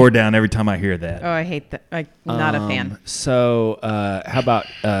kicking that door down every time I hear that. Oh, I hate that. I'm not a fan. So, how about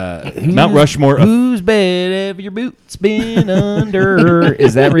Mount Rushmore of- Whose bed have your boots been under?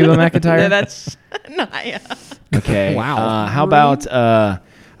 Is that Reba McEntire? No, that's Naya. Okay. Wow. How about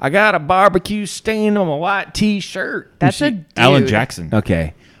I got a barbecue stain on my white T-shirt? That's a dude. Alan Jackson.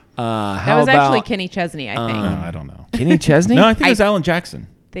 Okay. That How was about actually Kenny Chesney, I think. Oh, I don't know. Kenny Chesney? No, I think it was Alan Jackson.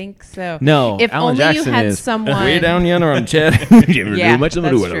 Think so. No, If Alan only Jackson you had is someone way down yonder on Chad. You ever Yeah, do much of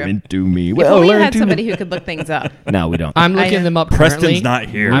that's what true. into me? If Well, only you learn had to somebody me. who could look things up. No, we don't. I'm looking them up Preston's currently. not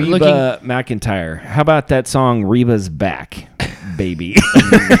here. I'm Reba McEntire. How about that song "Reba's Back," baby?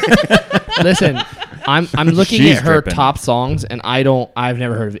 Listen, I'm looking She's at her dripping. top songs, and I've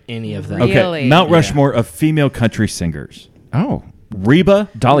never heard of any of them. Okay, Really? Mount Rushmore of female country singers. Oh, Reba,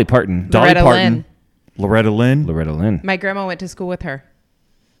 Dolly Parton, Dolly Loretta Parton, Lynn. Loretta Lynn, Loretta Lynn. My grandma went to school with her.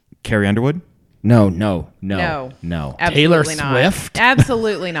 Carrie Underwood. No. No. Oh, Taylor Absolutely not. Swift?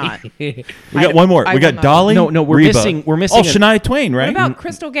 Absolutely not. We got one more. I We will got not. Dolly. No, we're Reba. missing- we're missing Oh, a- Shania Twain, right? What about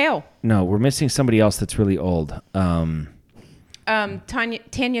Crystal Gale? No, we're missing somebody else that's really old.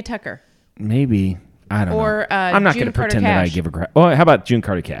 Tanya Tucker. Maybe I don't Or, know. I'm not June going to Carter pretend that I Cash. give a crap. Oh, how about June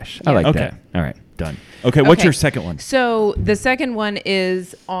Carter Cash? I like Okay. that. All right. Done. Okay, what's Okay. your second one? So the second one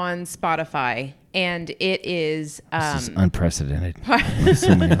is on Spotify, and it is This is unprecedented on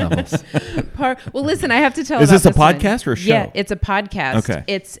so many levels. Well, listen, I have to tell. Is about this a one. podcast or a show? Yeah, it's a podcast. Okay.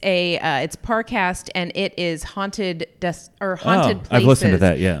 It's it's Parcast, and it is haunted places. I've listened to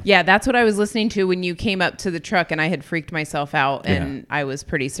that, yeah. Yeah, that's what I was listening to when you came up to the truck, and I had freaked myself out, and I was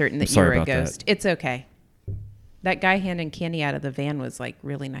pretty certain that you sorry were a about that. ghost. It's okay. That guy handing candy out of the van was like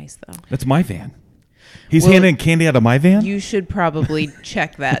really nice, though. That's my van. He's Well, handing candy out of my van? You should probably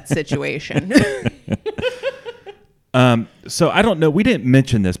check that situation. So I don't know. We didn't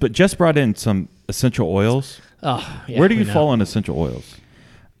mention this, but Jess brought in some essential oils. Oh, yeah, Where do we you know. fall on essential oils?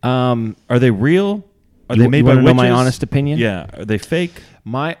 Are they real? Are You- they made you by wanna know my witches? honest opinion? Yeah. Are they fake?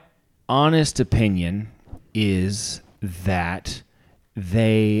 My honest opinion is that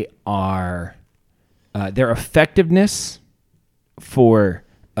they are their effectiveness for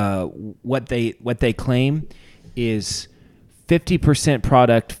what they claim is 50%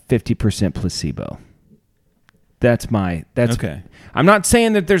 product, 50% placebo. That's Okay. I'm not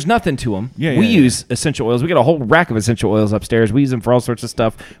saying that there's nothing to them. Yeah, we yeah, use essential oils. We got a whole rack of essential oils upstairs. We use them for all sorts of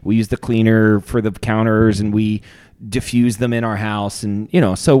stuff. We use the cleaner for the counters, and we diffuse them in our house, and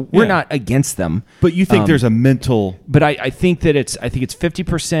so we're Yeah. not against them. But you think there's a mental. But I think that it's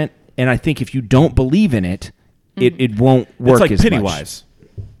 50%, and I think if you don't believe in it, it won't work. It's like as much. Pennywise.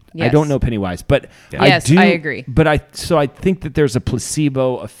 I don't know Pennywise, but Yes, I agree. But I think that there's a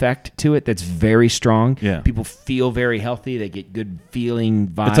placebo effect to it that's very strong. Yeah. People feel very healthy. They get good feeling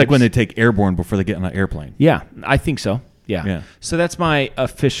vibes. It's like when they take airborne before they get on an airplane. Yeah, I think so. Yeah. Yeah. So that's my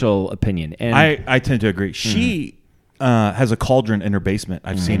official opinion. And I tend to agree. She has a cauldron in her basement.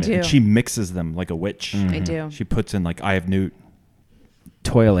 I've seen it. do. And she mixes them like a witch. I do. She puts in like Eye of Newt.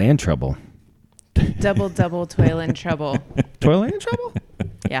 toil and trouble. Double toil and trouble. Toil and trouble?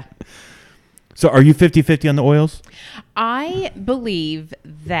 Yeah. So are you 50-50 on the oils? I believe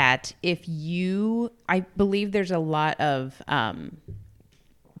that I believe there's a lot of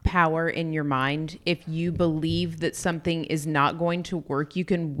power in your mind. If you believe that something is not going to work, you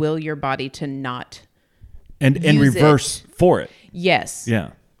can will your body to not. And Use reverse for it. Yes.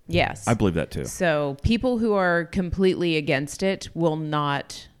 Yeah. Yes. I believe that too. So people who are completely against it will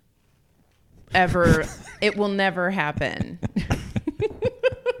not ever, it will never happen.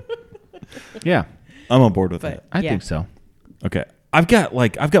 Yeah. I'm on board with But that. I yeah. think so. Okay. I've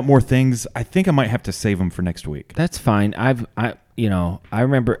got more things. I think I might have to save them for next week. That's fine. I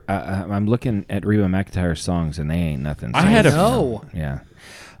remember I'm looking at Reba McEntire's songs and they ain't nothing. I had a No. Yeah.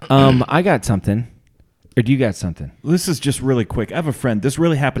 I got something. Or do you got something? This is just really quick. I have a friend. This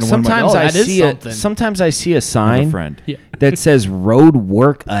really happened to one Sometimes of my I that is see something. sometimes I see a sign friend. Yeah. that says road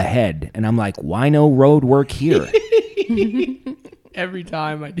work ahead, and I'm like, why no road work here? Every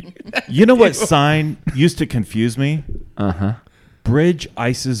time I do that. You know what sign used to confuse me? Uh-huh. Bridge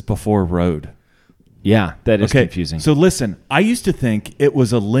ices before road. Yeah, that is confusing. So listen, I used to think it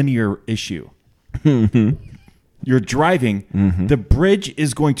was a linear issue. You're driving, the bridge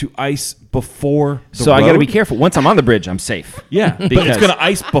is going to ice before the road. I got to be careful. Once I'm on the bridge, I'm safe. Yeah, but Because- it's going to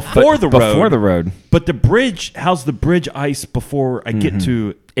ice before the road. Before the road. But the bridge, how's the bridge ice before I get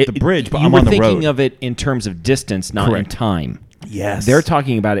to the bridge, but you I'm were on the thinking road? of it in terms of distance, not Correct. in time. Yes. They're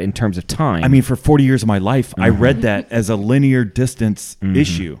talking about it in terms of time. I mean, for 40 years of my life, I read that as a linear distance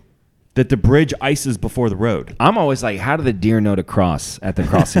issue, that the bridge ices before the road. I'm always like, how do the deer know to cross at the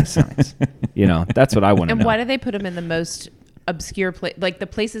crossing signs? That's what I want to And know. why do they put them in the most obscure place, like the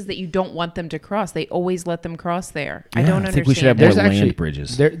places that you don't want them to cross? They always let them cross there. I don't I think we should have understand. more it. land actually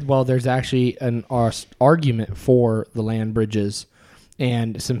bridges. There's actually an argument for the land bridges,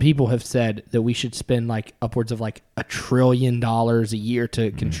 and some people have said that we should spend like upwards of like $1 trillion a year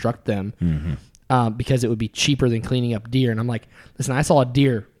to construct them, because it would be cheaper than cleaning up deer. And I'm like, listen, I saw a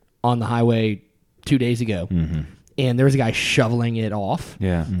deer on the highway 2 days ago, and there was a guy shoveling it off.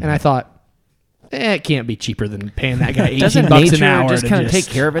 Yeah. And I thought, it can't be cheaper than paying that guy Doesn't $18 an nature hour just to kind of take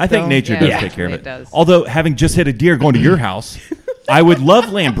care of it? I think though? nature Yeah, does yeah, take care of it it. does. Although, having just hit a deer going to your house, I would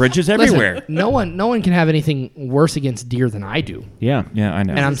love land bridges Listen, everywhere. no one can have anything worse against deer than I do. Yeah. Yeah, I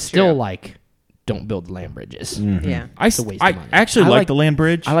know. And I'm is still true. like, don't build land bridges. Yeah. I a waste of money. actually I like like- the land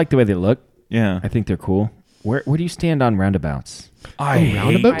bridge. I like the way they look. Yeah. I think they're cool. Where do you stand on roundabouts? I hate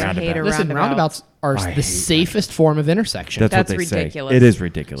roundabouts? I hate a Listen, roundabout. roundabouts are the safest form of intersection. That's what That's they ridiculous. say. It is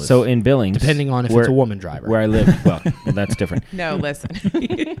ridiculous. So in Billings, Depending on if where- it's a woman driver. where I live, well, that's different. No, listen.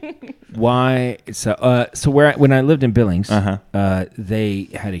 Why? So when I lived in Billings, Uh-huh. they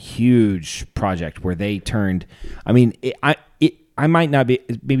had a huge project where they turned. I mean, I might not be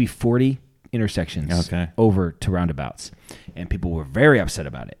maybe 40 intersections Okay. over to roundabouts, and people were very upset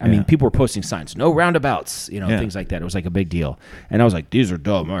about it. I mean, Yeah. people were posting signs, no roundabouts, Yeah. things like that. It was like a big deal, and I was like, these are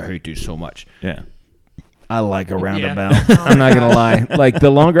dumb. I hate these so much. yeah. I like a roundabout. I'm not gonna lie. Like the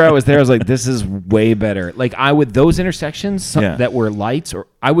longer I was there, I was like, this is way better. Like I would those intersections Yeah. that were lights, or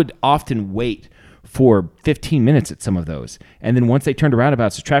I would often wait for 15 minutes at some of those, and then once they turned to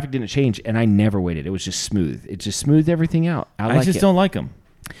roundabouts, the traffic didn't change, and I never waited. It was just smooth. It just smoothed everything out. I like just it. don't like them.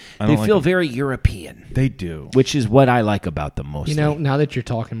 They feel very European, They do. which is what I like about them mostly. now that you're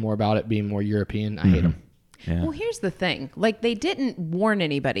talking more about it being more European, I hate them. Yeah. Well, here's the thing. Like, they didn't warn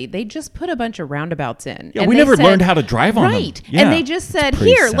anybody. They just put a bunch of roundabouts in. Yeah, And we they never said- learned how to drive on them. Right. Yeah. And they just said,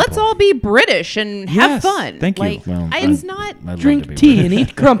 pretty here, let's simple. all be British and have Yes, fun. thank you. Like, Well, it's not... I'd love to Drink be tea British. and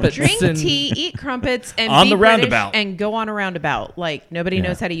eat crumpets. Drink and tea, eat crumpets, and On be the British roundabout. and go on a roundabout. Like, nobody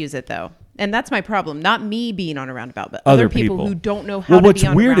knows how to use it, though. And that's my problem. Not me being on a roundabout, but other people who don't know how Well, to what's be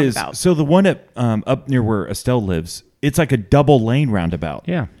on weird a is roundabout. so the one at up near where Estelle lives, it's like a double lane roundabout.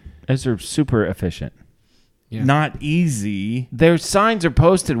 Yeah, those are super efficient. Not easy. Their signs are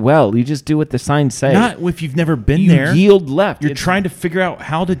posted well. You just do what the signs say. Not if you've never been you there. yield left. You're It's- trying to figure out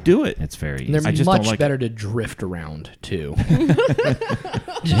how to do it. It's very they're easy. I just don't much like better to drift around too.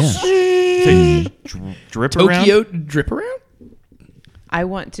 Drip Tokyo around. drip around. I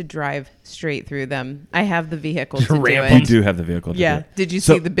want to drive straight through them. I have the vehicle to do ramp it. You do have the vehicle. To do Yeah. it. Did you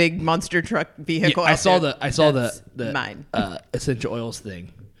So- see the big monster truck vehicle? I out saw there? the That's mine. essential oils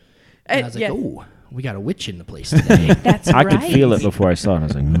thing. And I was like, yeah. oh, we got a witch in the place today. That's I right. could feel it before I saw it. I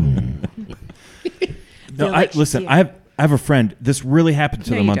was like, No, They're like, listen. yeah. I have a friend. This really happened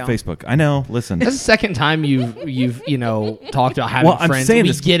to No, them you on don't. Facebook. I know. Listen. That's the second time you've talked about having Well, I'm friends. saying We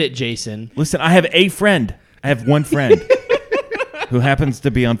this- get it, Jason. Listen. I have a friend. I have one friend who happens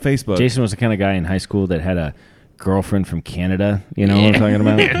to be on Facebook. Jason was the kind of guy in high school that had a girlfriend from Canada. You know what I'm talking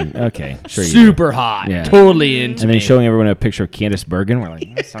about? Okay, sure. You do. Super hot. Yeah. Totally into And then me. showing everyone a picture of Candace Bergen. We're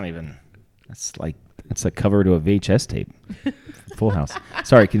like, that's not even. That's like it's a cover to a VHS tape. Full House.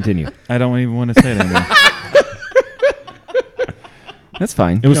 Sorry, continue. I don't even want to say it anymore. That's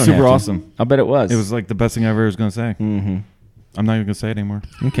fine. It was You don't super have to. awesome. I'll bet it was. It was like the best thing I ever was going to say. Mm-hmm. I'm not even going to say it anymore.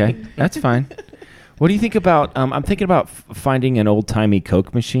 Okay, that's fine. What do you think about? I'm thinking about finding an old timey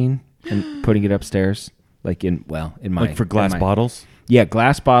Coke machine and putting it upstairs, like in my Like for glass in my- bottles. Yeah,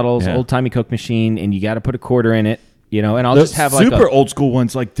 glass bottles, Yeah. old timey Coke machine, and you got to put a quarter in it. And I'll Those just have like super a, old school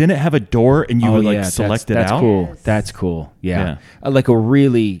ones. Like, didn't it have a door and you would like that's- select it that's out? Cool. That's cool. Yeah, Yeah. Like a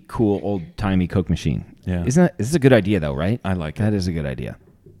really cool old timey Coke machine. Yeah. This is a good idea though, right? I like it. That is a good idea.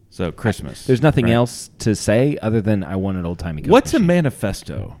 So Christmas. There's nothing right? else to say other than I want an old timey Coke What's a machine.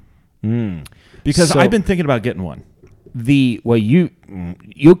 manifesto? Because So- I've been thinking about getting one.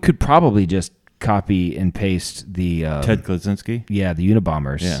 You could probably just copy and paste the Ted Kaczynski. Yeah, the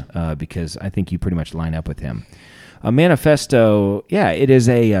Unabombers. Yeah. Because I think you pretty much line up with him. A manifesto, it is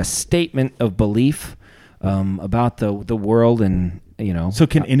a statement of belief about the world, and So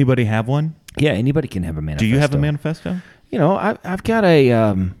can anybody have one? yeah, anybody can have a manifesto. Do you have a manifesto? I've got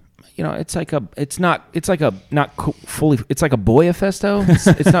a it's like a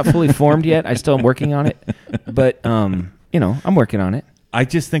boyifesto. It's not fully formed yet. I still am working on it, but I'm working on it. I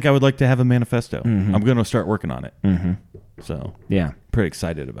just think I would like to have a manifesto. Mm-hmm. I'm going to start working on it. So Yeah, pretty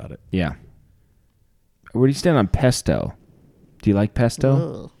excited about it. yeah. Where do you stand on pesto? Do you like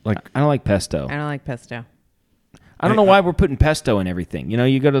pesto? Like I don't like pesto. I don't like pesto. I don't know why we're putting pesto in everything.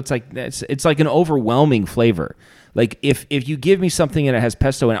 You go to it's like an overwhelming flavor. Like if you give me something and it has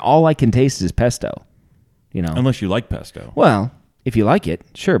pesto in it, all I can taste is pesto. unless you like pesto. Well, if you like it,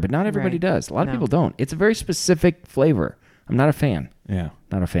 sure, but not everybody Right. does. A lot of No. people don't. It's a very specific flavor. I'm not a fan. Yeah.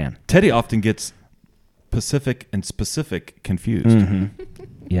 Not a fan. Teddy often gets Pacific and specific confused. Mm-hmm.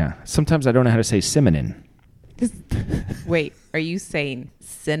 Yeah. Sometimes I don't know how to say cinnamon. Wait, are you saying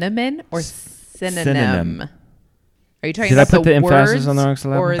cinnamon or synonym? Synonym. Are you talking Did I about put the emphasis words on the wrong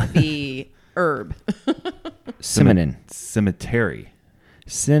syllable? or the herb? Cinnamon. Cemetery.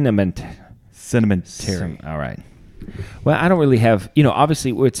 Cinnamon. Cinnamon-terry. All right. Well, I don't really have,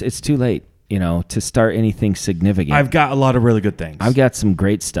 obviously it's too late, to start anything significant. I've got a lot of really good things. I've got some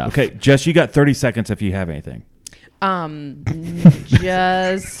great stuff. Okay, Jess, you got 30 seconds if you have anything.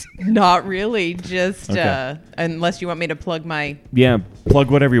 Just not really. Just Okay. unless you want me to plug my. Yeah. Plug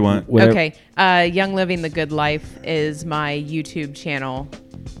whatever you want. Whatever. Okay. Young Living the Good Life is my YouTube channel.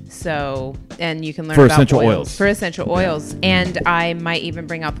 So, and you can learn For about essential oils. For essential oils. And I might even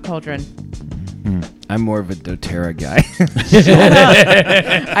bring out the cauldron. I'm more of a doTERRA guy.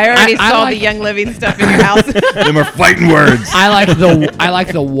 I already I saw like- the Young Living stuff in your house. Them are fighting words. I like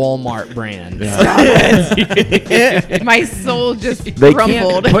the Walmart brand. My soul just They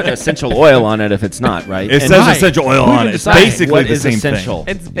crumbled. can't put essential oil on it if it's not, right? It And says right. essential oil who on can it. It's decide basically what the is same essential?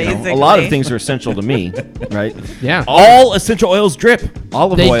 thing. It's A basically lot of things are essential to me, right? Yeah, All essential oils drip.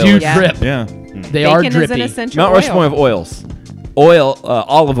 Olive they oil. do is- Yeah. drip. Yeah. They are Bacon is an drippy. essential Mount oil. Rushmore of oils. Oil,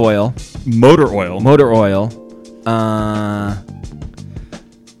 olive oil, Motor oil. motor oil,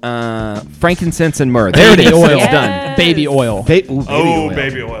 frankincense and myrrh. There it Baby is. oil. It's done. Yes. Baby oil. Baby oil.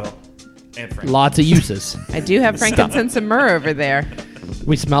 baby oil. And frank. Lots of uses. I do have frankincense and myrrh over there.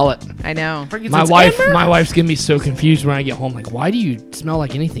 We smell it. I know. My wife's gonna be so confused when I get home. Like, why do you smell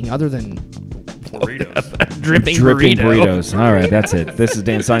like anything other than dripping Dripping burrito? burritos. All right, that's it. This is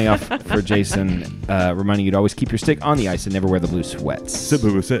Dan signing off for Jason, reminding you to always keep your stick on the ice and never wear the blue sweats. Sit,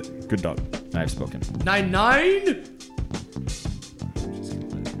 boo, boo, sit. Good dog. I've spoken. 9-9.